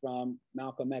steal from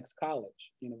Malcolm X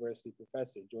College University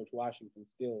professor. George Washington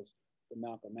steals from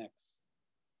Malcolm X.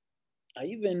 I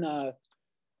even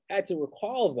had to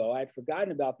recall, though, I had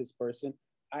forgotten about this person.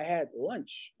 I had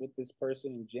lunch with this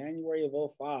person in January of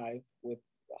 2005 with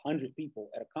 100 people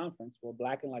at a conference for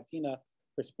Black and Latina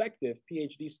prospective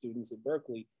PhD students at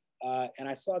Berkeley. And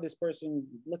I saw this person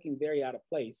looking very out of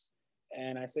place.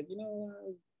 And I said,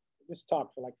 just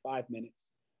talk for like 5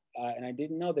 minutes. And I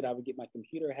didn't know that I would get my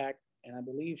computer hacked. And I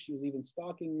believe she was even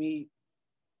stalking me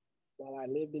while I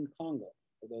lived in Congo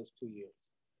for those 2 years.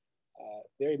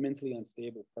 Very mentally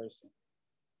unstable person.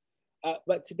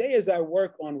 But today, as I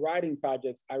work on writing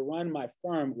projects, I run my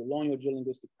firm, Uloño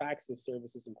Geolinguistic Praxis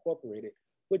Services Incorporated,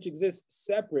 which exists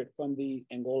separate from the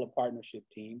Angola Partnership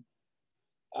Team.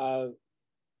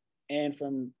 and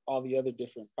from all the other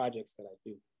different projects that I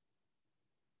do.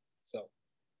 So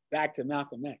back to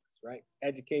Malcolm X, right?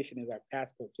 Education is our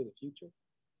passport to the future.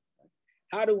 Right?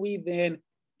 How do we then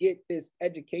get this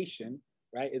education,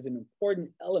 right, is an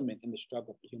important element in the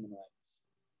struggle for human rights.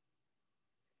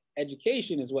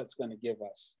 Education is what's going to give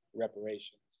us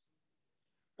reparations.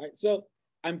 Right? So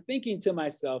I'm thinking to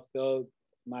myself, though,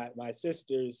 my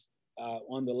sisters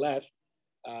on the left,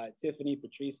 Tiffany,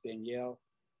 Patrice, Danielle,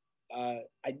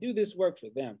 I do this work for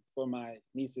them, for my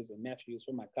nieces and nephews,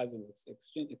 for my cousins,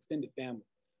 extended family.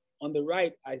 On the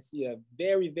right, I see a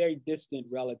very, very distant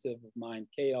relative of mine,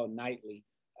 K.L. Knightley.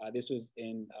 This was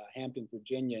in Hampton,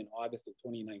 Virginia in August of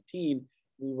 2019.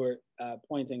 We were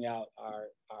pointing out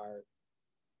our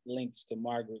links to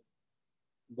Margaret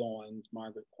Goins,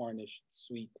 Margaret Cornish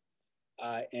Sweet,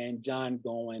 and John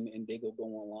Goin and Dago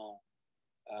Goin Long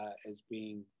as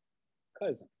being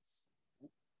cousins.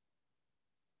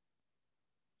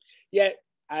 Yet,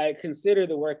 I consider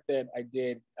the work that I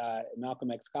did at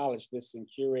Malcolm X College, this in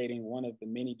curating one of the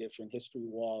many different history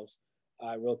walls.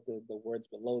 I wrote the words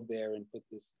below there and put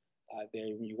this there.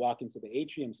 When you walk into the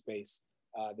atrium space,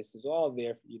 this is all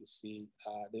there for you to see.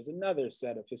 There's another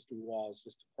set of history walls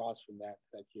just across from that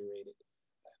I curated,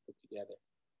 put together.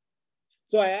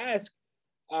 So I ask,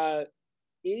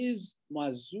 is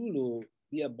Mazulu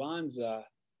Diabanza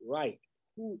right?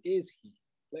 Who is he?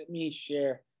 Let me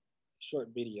share a short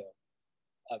video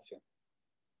of him.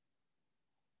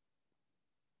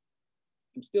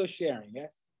 I'm still sharing,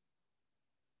 yes?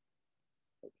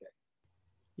 Okay.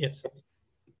 Yes.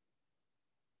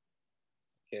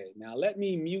 Okay, now let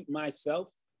me mute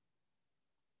myself.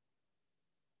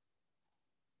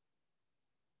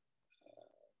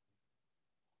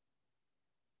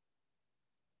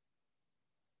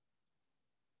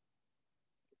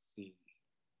 Let's see.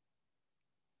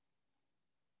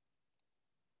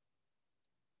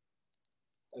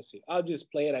 Let's see, I'll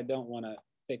just play it. I don't want to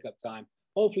take up time.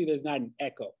 Hopefully there's not an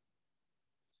echo.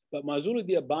 But Mazulu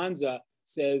Diabanza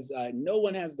says, no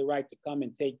one has the right to come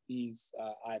and take these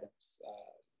items.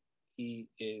 He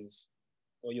is,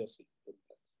 oh, you'll see.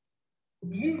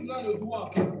 Nul n'a le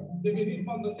droit de venir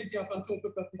prendre ce qui appartient au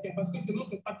peuple africain parce que c'est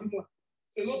notre patrimoine,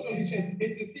 c'est notre richesse. Et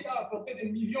ceci a apporté des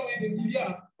millions et des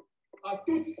milliards à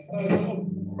toute l'Europe.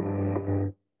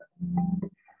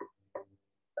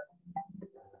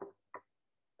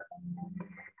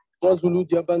 Moi, Zulu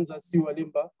Diabanza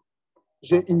Siwalemba,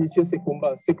 j'ai initié ces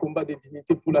combats de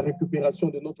dignité pour la récupération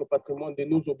de notre patrimoine, de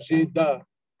nos objets d'art,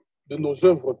 de nos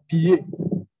œuvres pillées.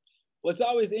 What's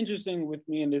always interesting with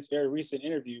me in this very recent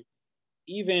interview,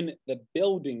 even the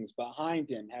buildings behind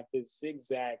him have this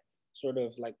zigzag sort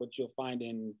of like what you'll find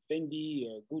in Fendi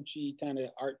or Gucci kind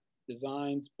of art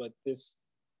designs, but this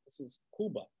is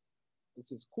Cuba.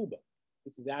 This is Cuba.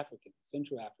 This is African,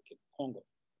 Central African, Congo.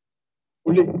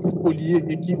 Spoliés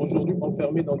et qui aujourd'hui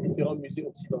enfermés dans différents musées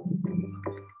occidentaux.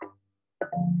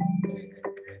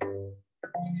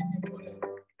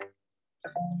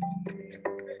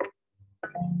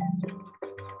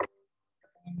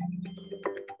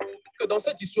 Dans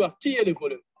cette histoire, qui est le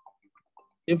voleur?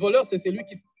 Le voleur, c'est celui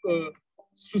qui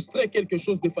soustrait quelque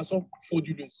chose de façon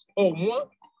frauduleuse. Or,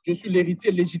 moi, je suis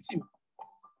l'héritier légitime,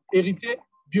 héritier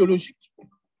biologique,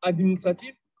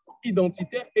 administratif,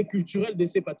 identitaire et culturel de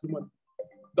ces patrimoines.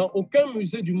 Dans aucun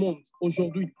musée du monde,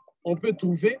 aujourd'hui, on peut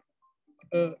trouver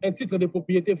un titre de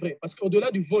propriété vrai. Parce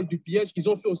qu'au-delà du vol, du pillage, ils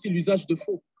ont fait aussi l'usage de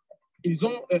faux. Ils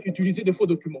ont utilisé de faux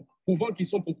documents, prouvant qu'ils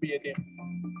sont propriétaires.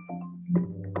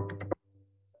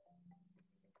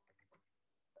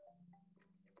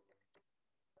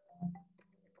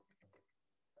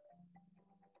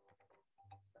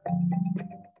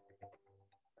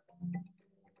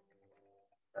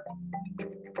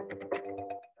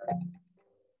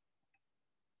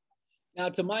 Now,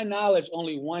 to my knowledge,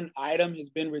 only one item has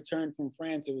been returned from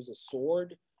France. It was a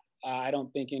sword. I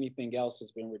don't think anything else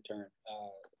has been returned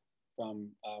from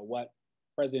what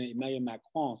President Emmanuel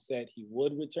Macron said he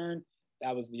would return.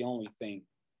 That was the only thing.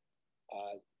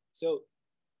 So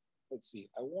let's see.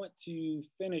 I want to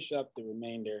finish up the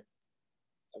remainder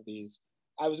of these.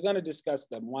 I was going to discuss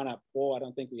the Mwana Po. I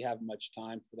don't think we have much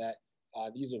time for that.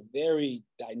 These are very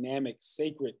dynamic,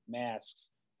 sacred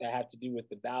masks that have to do with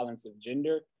the balance of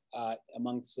gender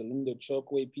amongst the Lunda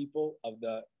Chokwe people of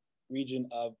the region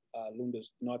of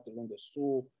north of Lunda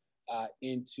Sul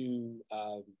into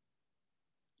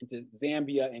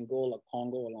Zambia, Angola,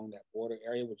 Congo, along that border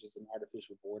area, which is an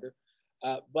artificial border.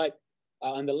 But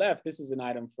on the left, this is an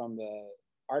item from the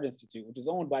Art Institute, which is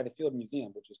owned by the Field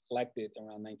Museum, which was collected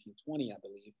around 1920, I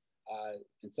believe.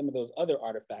 And some of those other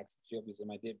artifacts at the Field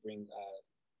Museum, I did bring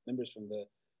members from the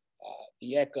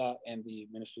IECA and the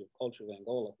Ministry of Culture of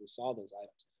Angola, who saw those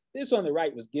items. This on the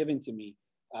right was given to me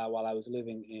while I was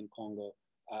living in Congo.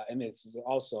 And this is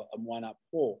also a mwana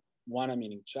po, mwana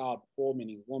meaning child, po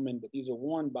meaning woman, but these are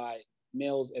worn by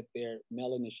males at their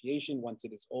male initiation once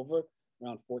it is over,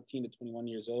 around 14 to 21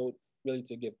 years old, really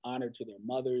to give honor to their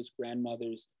mothers,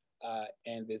 grandmothers,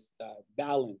 and this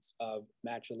balance of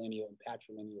matrilineal and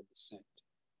patrilineal descent.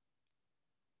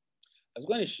 I was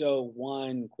going to show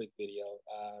one quick video.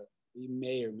 We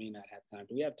may or may not have time.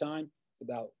 Do we have time? It's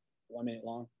about 1 minute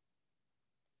long.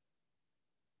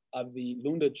 Of the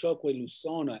Lunda Chokwe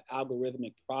Lusona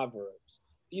algorithmic proverbs.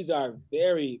 These are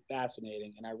very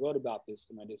fascinating, and I wrote about this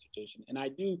in my dissertation. And I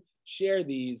do share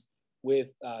these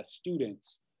with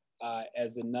students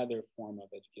as another form of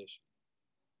education.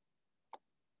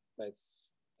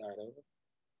 Let's start over.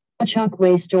 A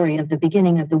Chokwe story of the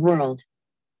beginning of the world.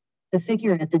 The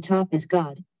figure at the top is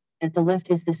God, at the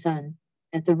left is the sun,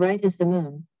 at the right is the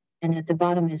moon, and at the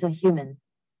bottom is a human.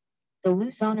 The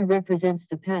Lusana represents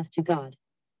the path to God.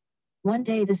 One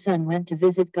day the sun went to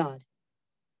visit God.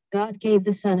 God gave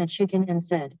the sun a chicken and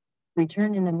said,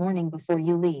 "Return in the morning before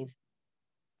you leave."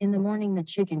 In the morning the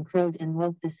chicken crowed and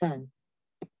woke the sun.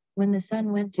 When the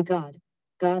sun went to God,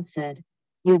 God said,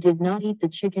 "You did not eat the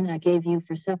chicken I gave you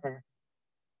for supper.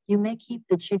 You may keep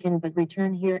the chicken but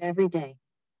return here every day."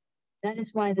 That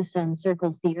is why the sun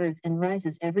circles the earth and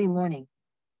rises every morning.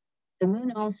 The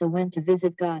moon also went to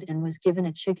visit God and was given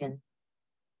a chicken.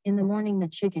 In the morning the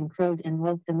chicken crowed and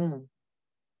woke the moon.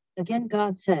 Again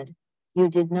God said, "You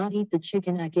did not eat the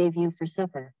chicken I gave you for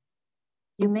supper.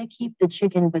 You may keep the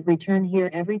chicken but return here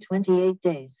every 28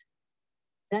 days.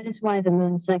 That is why the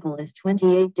moon cycle is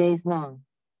 28 days long.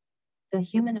 The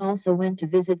human also went to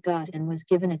visit God and was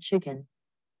given a chicken.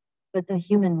 But the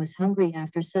human was hungry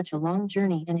after such a long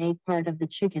journey and ate part of the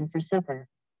chicken for supper.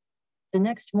 The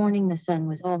next morning the sun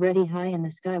was already high in the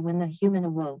sky when the human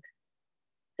awoke.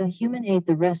 The human ate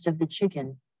the rest of the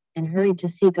chicken and hurried to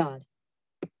see God.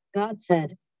 God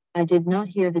said, "I did not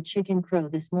hear the chicken crow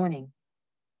this morning."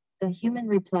 The human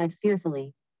replied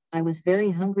fearfully, "I was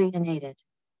very hungry and ate it."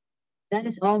 "That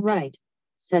is all right,"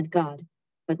 said God,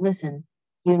 "but listen,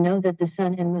 you know that the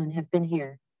sun and moon have been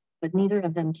here, but neither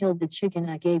of them killed the chicken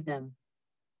I gave them.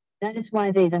 That is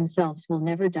why they themselves will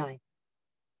never die.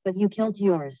 But you killed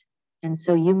yours, and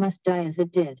so you must die as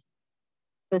it did.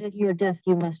 But at your death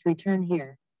you must return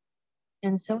here."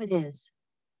 And so it is.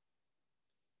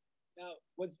 Now,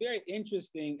 what's very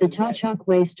interesting The is that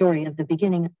Chokwe story of the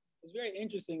beginning. what's very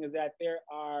interesting is that there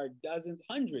are dozens,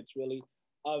 hundreds really,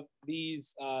 of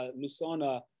these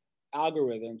Lusona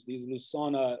algorithms, these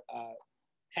Lusona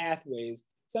pathways.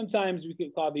 Sometimes we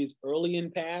could call these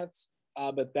Earlian paths,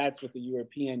 but that's what the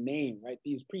European name, right?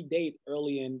 These predate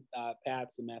Earlian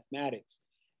paths in mathematics.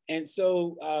 And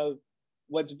so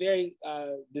what's very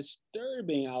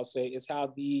disturbing, I'll say, is how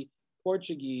the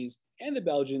Portuguese and the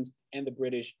Belgians and the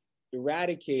British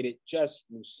eradicated just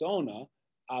Lusona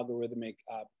algorithmic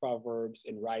proverbs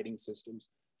and writing systems.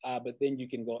 But then you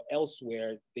can go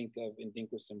elsewhere, think of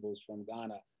Ndinka symbols from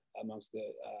Ghana, amongst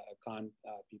the Akan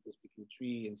people speaking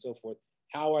Tree and so forth.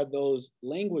 How are those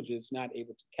languages not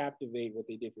able to captivate what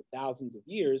they did for thousands of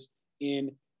years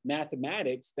in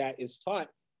mathematics that is taught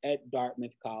at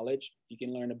Dartmouth College? You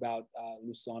can learn about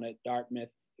Lusona at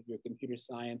Dartmouth if you're a computer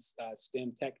science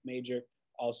STEM tech major,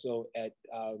 also at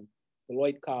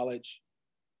Beloit College,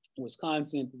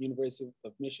 Wisconsin, the University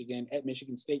of Michigan, at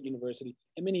Michigan State University,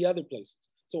 and many other places.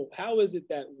 So how is it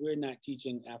that we're not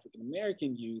teaching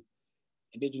African-American youth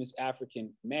indigenous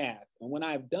African math? And when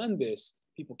I've done this,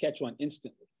 people catch on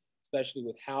instantly, especially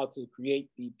with how to create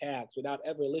the paths without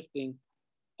ever lifting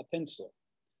a pencil.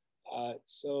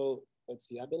 So let's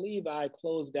see, I believe I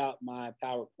closed out my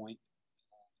PowerPoint,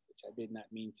 which I did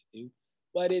not mean to do,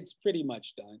 but it's pretty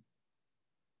much done.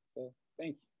 So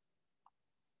thank you.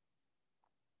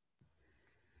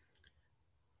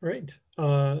 All right,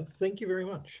 thank you very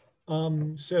much.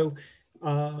 One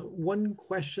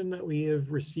question that we have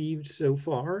received so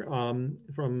far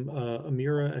from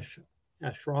Amira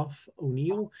Ashraf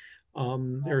O'Neill.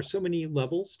 There are so many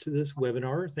levels to this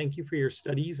webinar. Thank you for your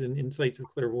studies and insights of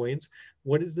clairvoyance.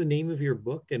 What is the name of your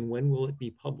book and when will it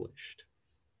be published?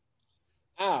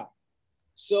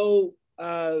 So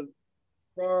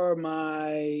for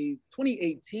my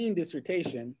 2018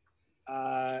 dissertation,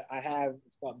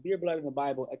 it's called Beer, Blood, and the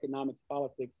Bible, Economics,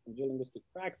 Politics, and Geolinguistic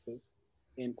Praxis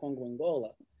in Congo,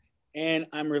 Angola. And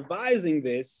I'm revising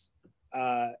this.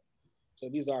 So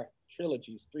these are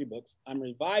trilogies, 3 books. I'm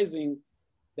revising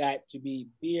that to be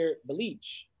Beer,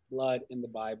 Bleach, Blood in the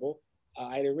Bible.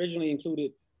 I had originally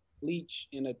included bleach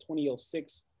in a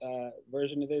 2006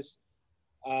 version of this.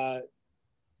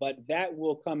 but that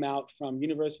will come out from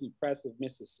University Press of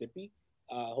Mississippi,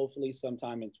 hopefully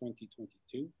sometime in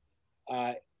 2022.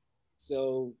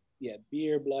 So yeah,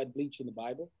 Beer, Blood, Bleach, and the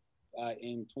Bible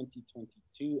in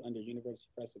 2022 under University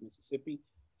Press of Mississippi.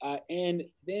 And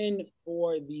then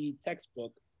for the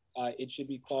textbook, it should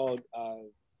be called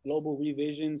Global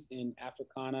Revisions in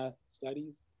Africana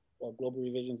Studies or Global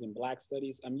Revisions in Black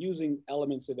Studies. I'm using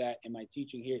elements of that in my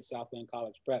teaching here at Southland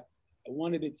College Prep. I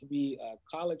wanted it to be a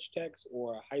college text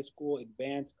or a high school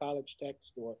advanced college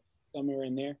text or somewhere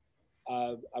in there.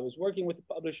 I was working with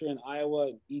a publisher in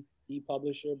Iowa,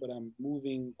 e-publisher, but I'm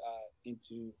moving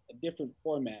into a different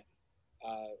format.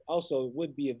 Also, it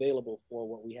would be available for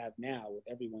what we have now with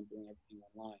everyone doing everything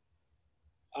online.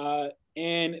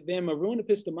 And then Maroon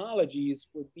Epistemologies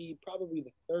would be probably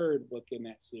the third book in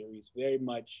that series, very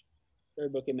much,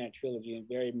 third book in that trilogy, and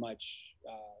very much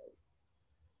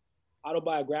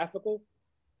autobiographical.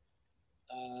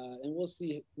 And we'll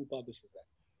see who publishes that.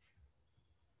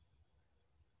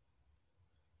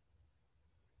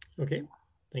 Okay,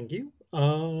 thank you.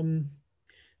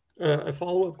 A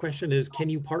follow-up question is, can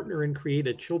you partner and create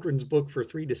a children's book for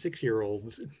 3 to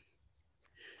 6-year-olds?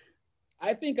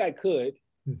 I think I could.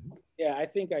 Mm-hmm. Yeah, I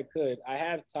think I could. I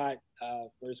have taught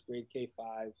first grade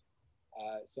K-5,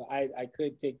 so I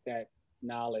could take that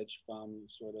knowledge from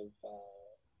sort of,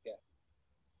 yeah,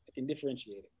 I can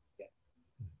differentiate it, yes.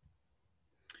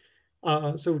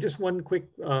 So just one quick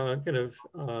kind of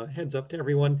heads up to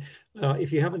everyone.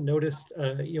 If you haven't noticed,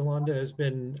 Yolanda has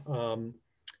been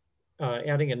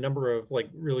adding a number of like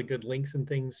really good links and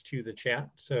things to the chat.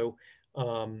 So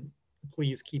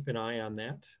please keep an eye on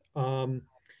that.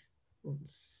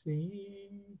 Let's see.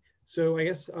 So I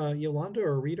guess Yolanda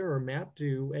or Rita or Matt,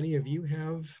 do any of you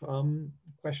have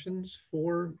questions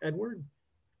for Edward?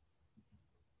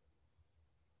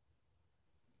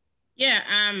 Yeah,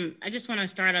 I just want to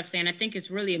start off saying I think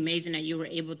it's really amazing that you were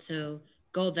able to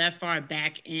go that far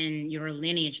back in your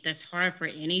lineage. That's hard for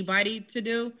anybody to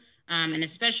do, and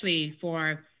especially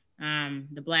for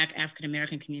the Black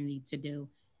African-American community to do.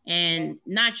 And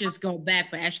not just go back,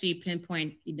 but actually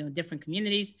pinpoint, you know, different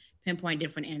communities, pinpoint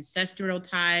different ancestral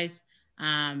ties,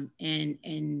 and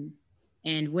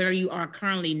where you are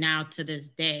currently now to this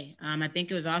day. I think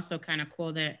it was also kind of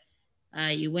cool that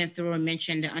you went through and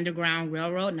mentioned the Underground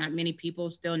Railroad. Not many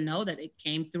people still know that it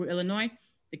came through Illinois.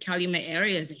 The Calumet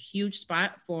area is a huge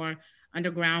spot for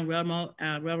Underground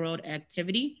Railroad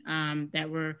activity that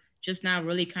we're just now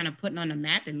really kind of putting on the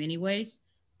map in many ways.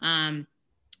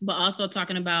 But also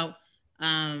talking about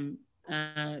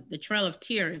the Trail of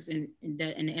Tears and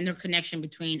the interconnection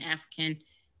between African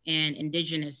and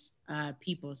indigenous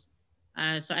peoples.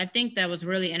 So I think that was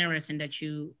really interesting that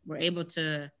you were able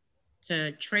to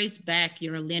trace back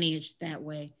your lineage that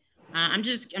way. I'm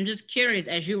just curious,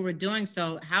 as you were doing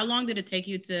so, how long did it take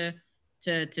you to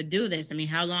do this? I mean,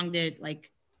 how long did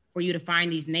for you to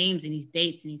find these names and these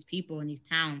dates and these people and these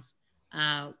towns?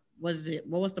 What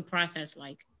was the process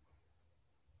like?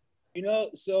 You know,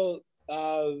 so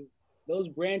those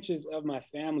branches of my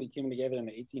family came together in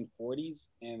the 1840s,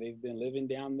 and they've been living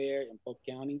down there in Polk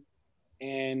County.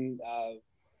 And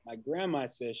my grandma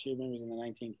says she remembers in the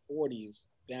 1940s,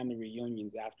 family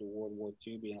reunions after World War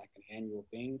II being like an annual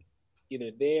thing,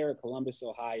 either there, Columbus,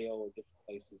 Ohio, or different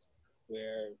places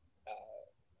where,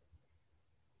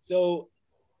 so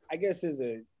I guess as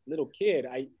a little kid,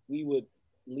 we would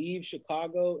leave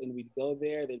Chicago and we'd go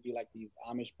there. There'd be like these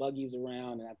Amish buggies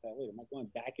around, and I thought, wait, am I going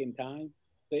back in time?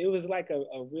 So it was like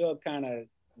a real kind of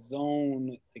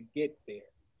zone to get there,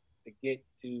 to get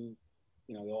to, you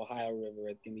know, the Ohio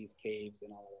River in these caves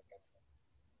and all of that kind of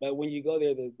stuff. But when you go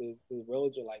there, the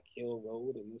roads are like Hill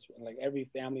Road, and this, like every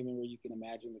family member you can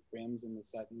imagine, the Crims and the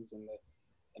Suttons and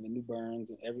the New Burns,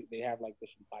 and they have like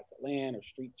different plots of land or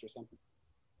streets or something.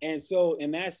 And so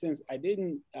in that sense, I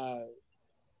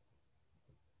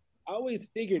always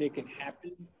figured it could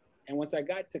happen. And once I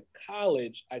got to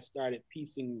college, I started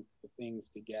piecing the things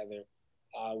together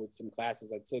with some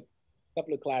classes. I took a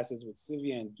couple of classes with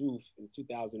Sylvia and Doof in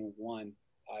 2001.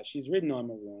 She's written on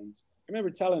Maroons. I remember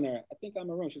telling her, I think I'm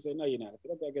Maroon. She said, no, you're not. I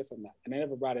said, okay, I guess I'm not. And I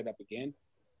never brought it up again.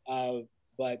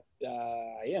 But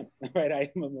I am, right?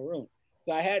 I am a Maroon.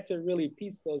 So I had to really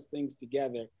piece those things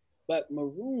together. But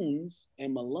Maroons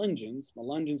and Melungeons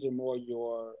are more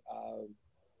your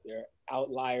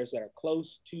outliers that are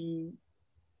close to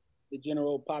the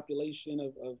general population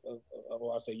of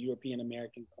also European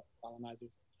American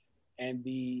colonizers. And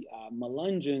the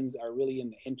Melungeons are really in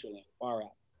the hinterland, far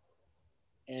out.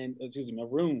 And excuse me,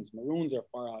 Maroons are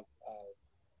far out.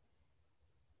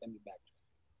 Let me backtrack.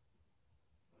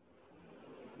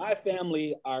 My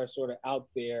family are sort of out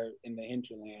there in the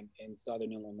hinterland in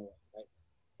Southern Illinois, right?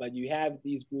 but you have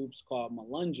these groups called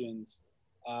Melungeons,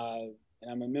 and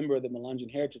I'm a member of the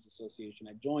Melungeon Heritage Association.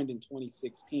 I joined in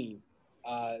 2016.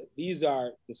 These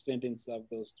are descendants of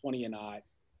those 20 and odd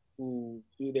who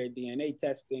do their DNA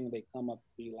testing. They come up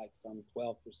to be like some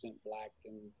 12% Black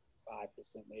and 5%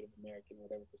 Native American,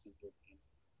 whatever percent European.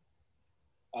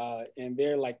 And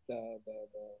they're like the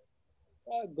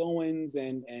Goins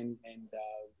and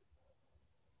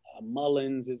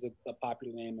Mullins is a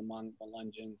popular name among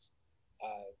Melungeons.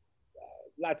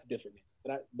 Lots of different names,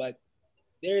 but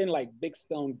they're in like Big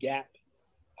Stone Gap,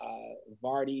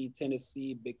 Vardy,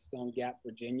 Tennessee, Big Stone Gap,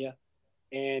 Virginia.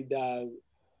 And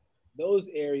those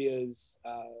areas,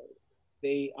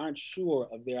 they aren't sure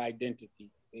of their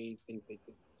identity. They think they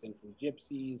could descend from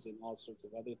gypsies and all sorts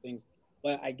of other things.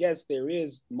 But I guess there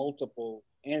is multiple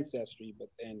ancestry, but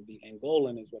then the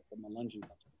Angolan is what the Melungeon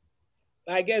comes from.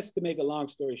 But I guess to make a long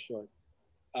story short,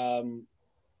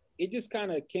 it just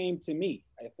kind of came to me.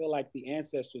 I feel like the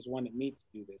ancestors wanted me to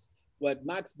do this. What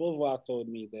Max Beauvoir told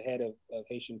me, the head of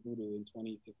Haitian Voodoo in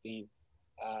 2015,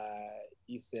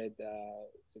 he said,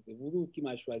 c'est le voodoo qui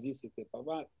m'a choisi,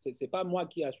 c'est pas moi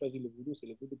qui a choisi le voodoo, c'est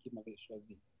le voodoo qui m'avait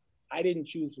choisi. I didn't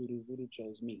choose voodoo, voodoo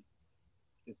chose me.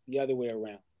 It's the other way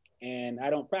around. And I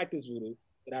don't practice voodoo,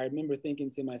 but I remember thinking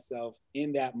to myself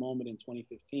in that moment in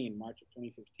 2015, March of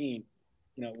 2015,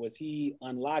 you know, was he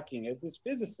unlocking, as this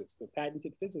physicist, a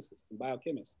patented physicist and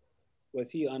biochemist, was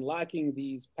he unlocking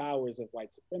these powers of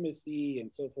white supremacy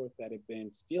and so forth that had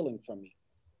been stealing from me,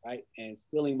 right? And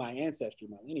stealing my ancestry,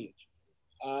 my lineage.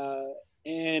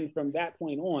 And from that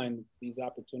point on, these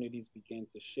opportunities began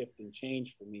to shift and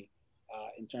change for me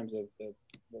in terms of the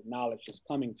knowledge just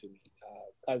coming to me.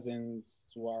 Cousins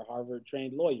who are Harvard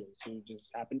trained lawyers who just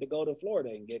happened to go to Florida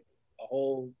and get a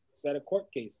whole set of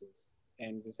court cases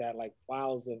and just had like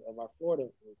files of our Florida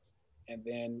roots. And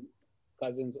then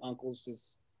cousins, uncles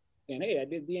just saying, hey, I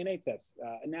did DNA tests,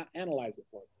 and now analyze it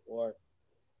for you.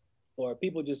 Or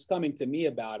people just coming to me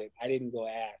about it. I didn't go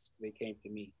ask, they came to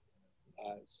me.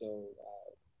 So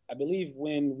I believe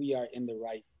when we are in the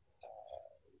right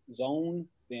zone,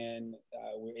 then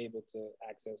we're able to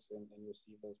access and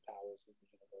receive those powers of the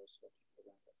universe or people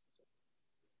around us.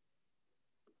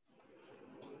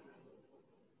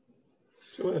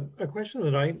 So a question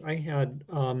that I had,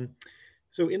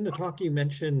 so in the talk you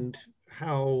mentioned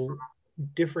how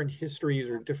different histories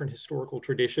or different historical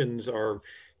traditions are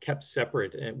kept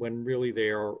separate and when really they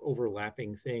are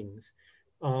overlapping things.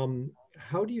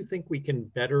 How do you think we can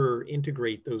better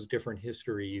integrate those different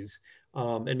histories,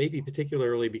 and maybe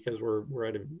particularly because we're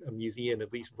at a museum,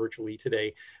 at least virtually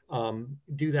today,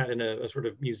 do that in a sort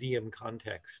of museum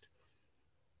context?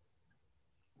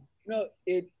 You know,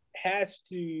 it has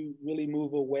to really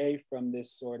move away from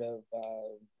this sort of,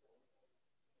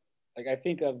 like I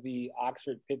think of the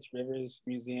Oxford Pitts Rivers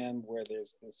Museum, where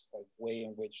there's this like way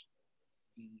in which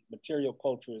the material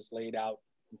culture is laid out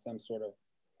in some sort of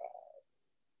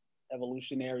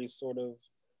evolutionary sort of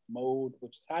mode,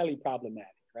 which is highly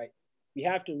problematic, right? We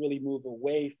have to really move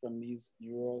away from these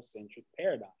Eurocentric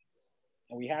paradigms.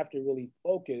 And we have to really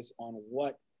focus on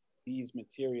what these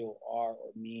material are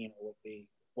or mean, or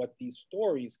what these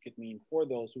stories could mean for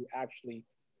those who actually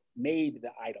made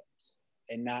the items,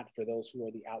 and not for those who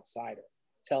are the outsider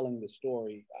telling the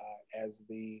story as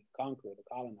the conqueror, the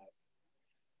colonizer.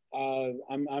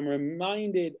 I'm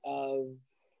reminded of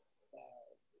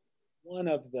one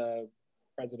of the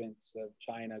presidents of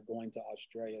China going to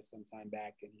Australia some time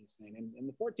back, and he's saying, in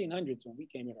the 1400s when we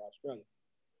came here to Australia,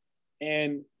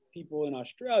 and people in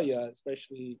Australia,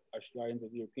 especially Australians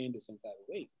of European descent, thought,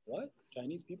 wait, what?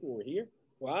 Chinese people were here?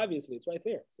 Well, obviously it's right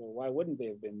there. So why wouldn't they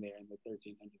have been there in the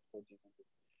 1300s, 1400s?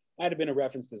 Might have been a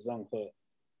reference to Zheng He,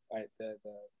 right? The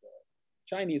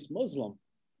Chinese Muslim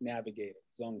navigator,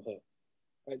 Zheng He,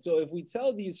 right? So if we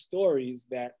tell these stories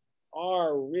that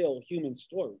are real human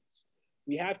stories,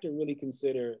 we have to really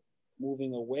consider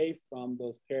moving away from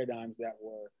those paradigms that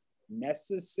were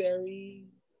necessary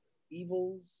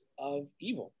evils of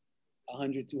evil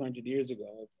 100, 200 years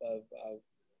ago of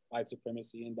white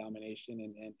supremacy and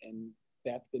domination and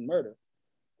theft and murder,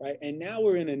 right? And now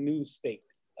we're in a new state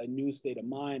of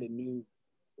mind, a new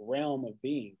realm of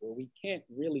being, where we can't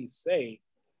really say,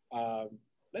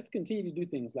 let's continue to do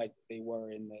things like they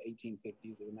were in the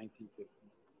 1850s or the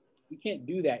 1950s. We can't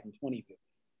do that in 2050.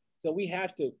 So we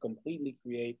have to completely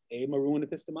create a Maroon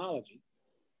epistemology.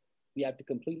 We have to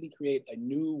completely create a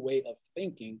new way of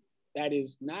thinking that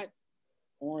is not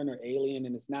foreign or alien,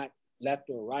 and it's not left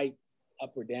or right,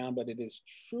 up or down, but it is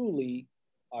truly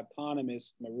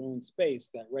autonomous Maroon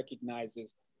space that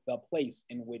recognizes the place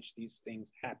in which these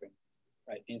things happen,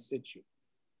 right, in situ.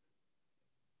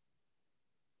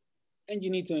 And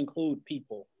you need to include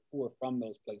people who are from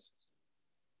those places.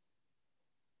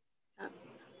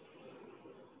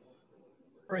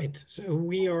 Right, so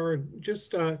we are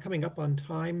just coming up on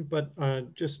time, but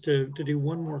just to do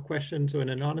one more question. So an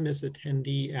anonymous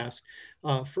attendee asked,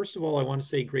 first of all, I want to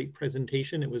say great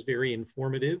presentation. It was very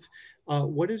informative.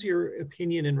 What is your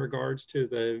opinion in regards to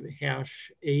the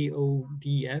hash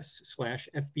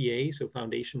AODS/FBA, so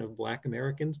Foundation of Black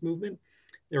Americans movement?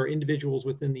 There are individuals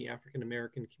within the African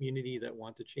American community that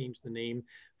want to change the name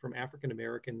from African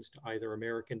Americans to either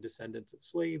American descendants of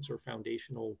slaves or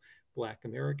foundational Black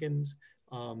Americans.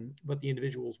 But the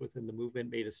individuals within the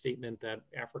movement made a statement that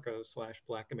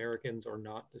Africa/Black Americans are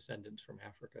not descendants from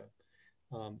Africa.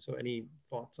 So any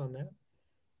thoughts on that?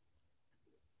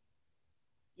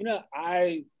 You know,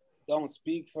 I don't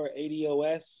speak for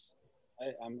ADOS.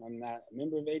 I'm not a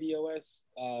member of ADOS.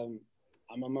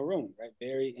 I'm a Maroon, right?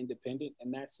 Very independent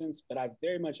in that sense, but I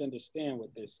very much understand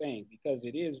what they're saying, because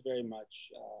it is very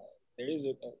much, there is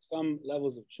some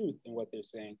levels of truth in what they're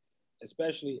saying,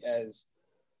 especially as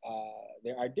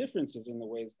there are differences in the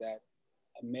ways that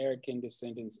American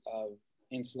descendants of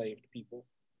enslaved people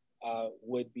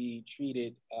would be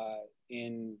treated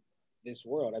in this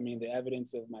world. I mean, the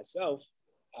evidence of myself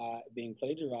being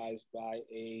plagiarized by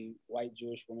a white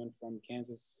Jewish woman from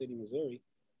Kansas City, Missouri,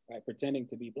 right, pretending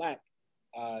to be Black,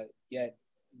 yet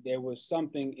there was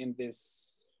something in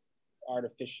this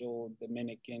artificial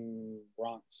Dominican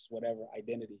Bronx, whatever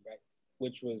identity, right,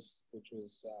 which was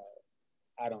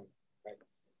I don't know, right.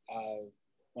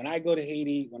 When I go to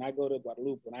Haiti, when I go to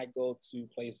Guadeloupe, when I go to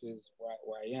places where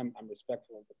I am, I'm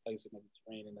respectful of the place and of the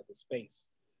terrain and of the space.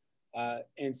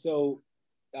 And so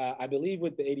I believe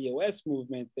with the ADOS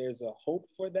movement, there's a hope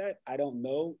for that. I don't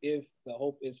know if the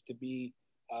hope is to be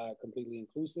completely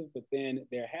inclusive, but then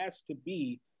there has to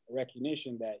be a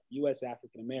recognition that US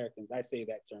African Americans, I say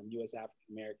that term, US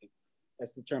African American,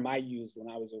 that's the term I used when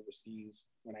I was overseas,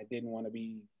 when I didn't want to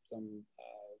be some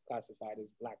classified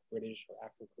as Black British or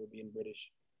Afro-Caribbean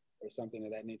British or something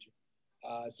of that nature.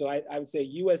 So I would say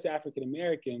US African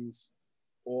Americans,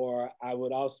 or I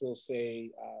would also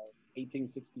say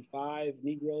 1865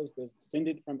 Negroes, those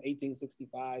descended from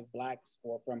 1865 Blacks,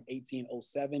 or from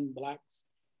 1807 Blacks.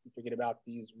 You forget about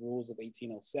these rules of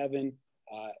 1807,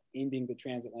 ending the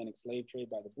transatlantic slave trade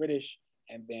by the British,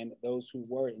 and then those who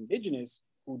were indigenous,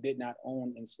 who did not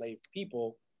own enslaved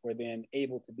people, were then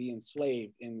able to be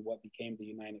enslaved in what became the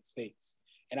United States.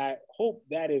 And I hope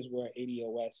that is where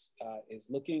ADOS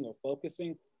is looking or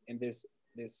focusing in this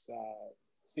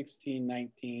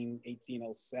 1619,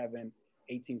 1807,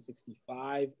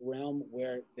 1865 realm,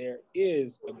 where there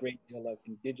is a great deal of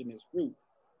indigenous root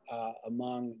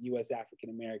among US African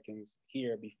Americans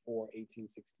here before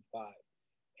 1865.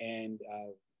 And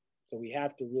so we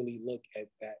have to really look at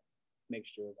that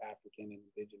mixture of African and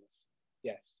indigenous.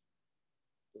 Yes,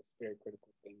 it's a very critical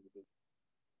thing to do.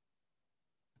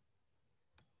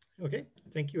 Okay,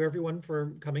 thank you everyone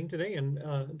for coming today. And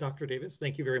Dr. Davis,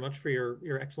 thank you very much for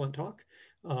your excellent talk.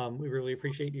 We really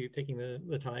appreciate you taking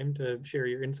the time to share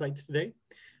your insights today.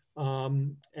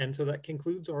 And so that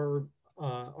concludes our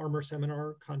Armor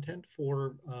seminar content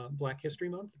for Black History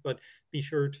Month, but be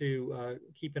sure to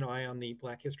keep an eye on the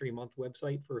Black History Month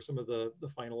website for some of the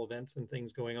final events and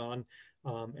things going on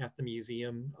at the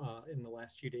museum in the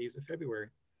last few days of February.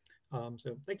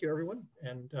 So thank you, everyone,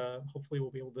 and hopefully we'll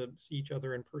be able to see each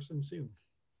other in person soon.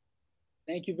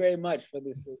 Thank you very much for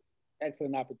this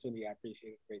excellent opportunity. I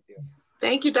appreciate it a great deal.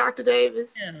 Thank you, Dr.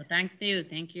 Davis. Thank you,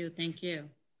 thank you, thank you.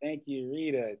 Thank you,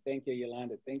 Rita. Thank you,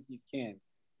 Yolanda. Thank you, Ken.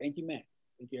 Thank you, Matt.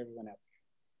 Thank you, everyone else.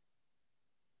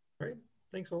 All right,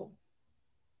 thanks all.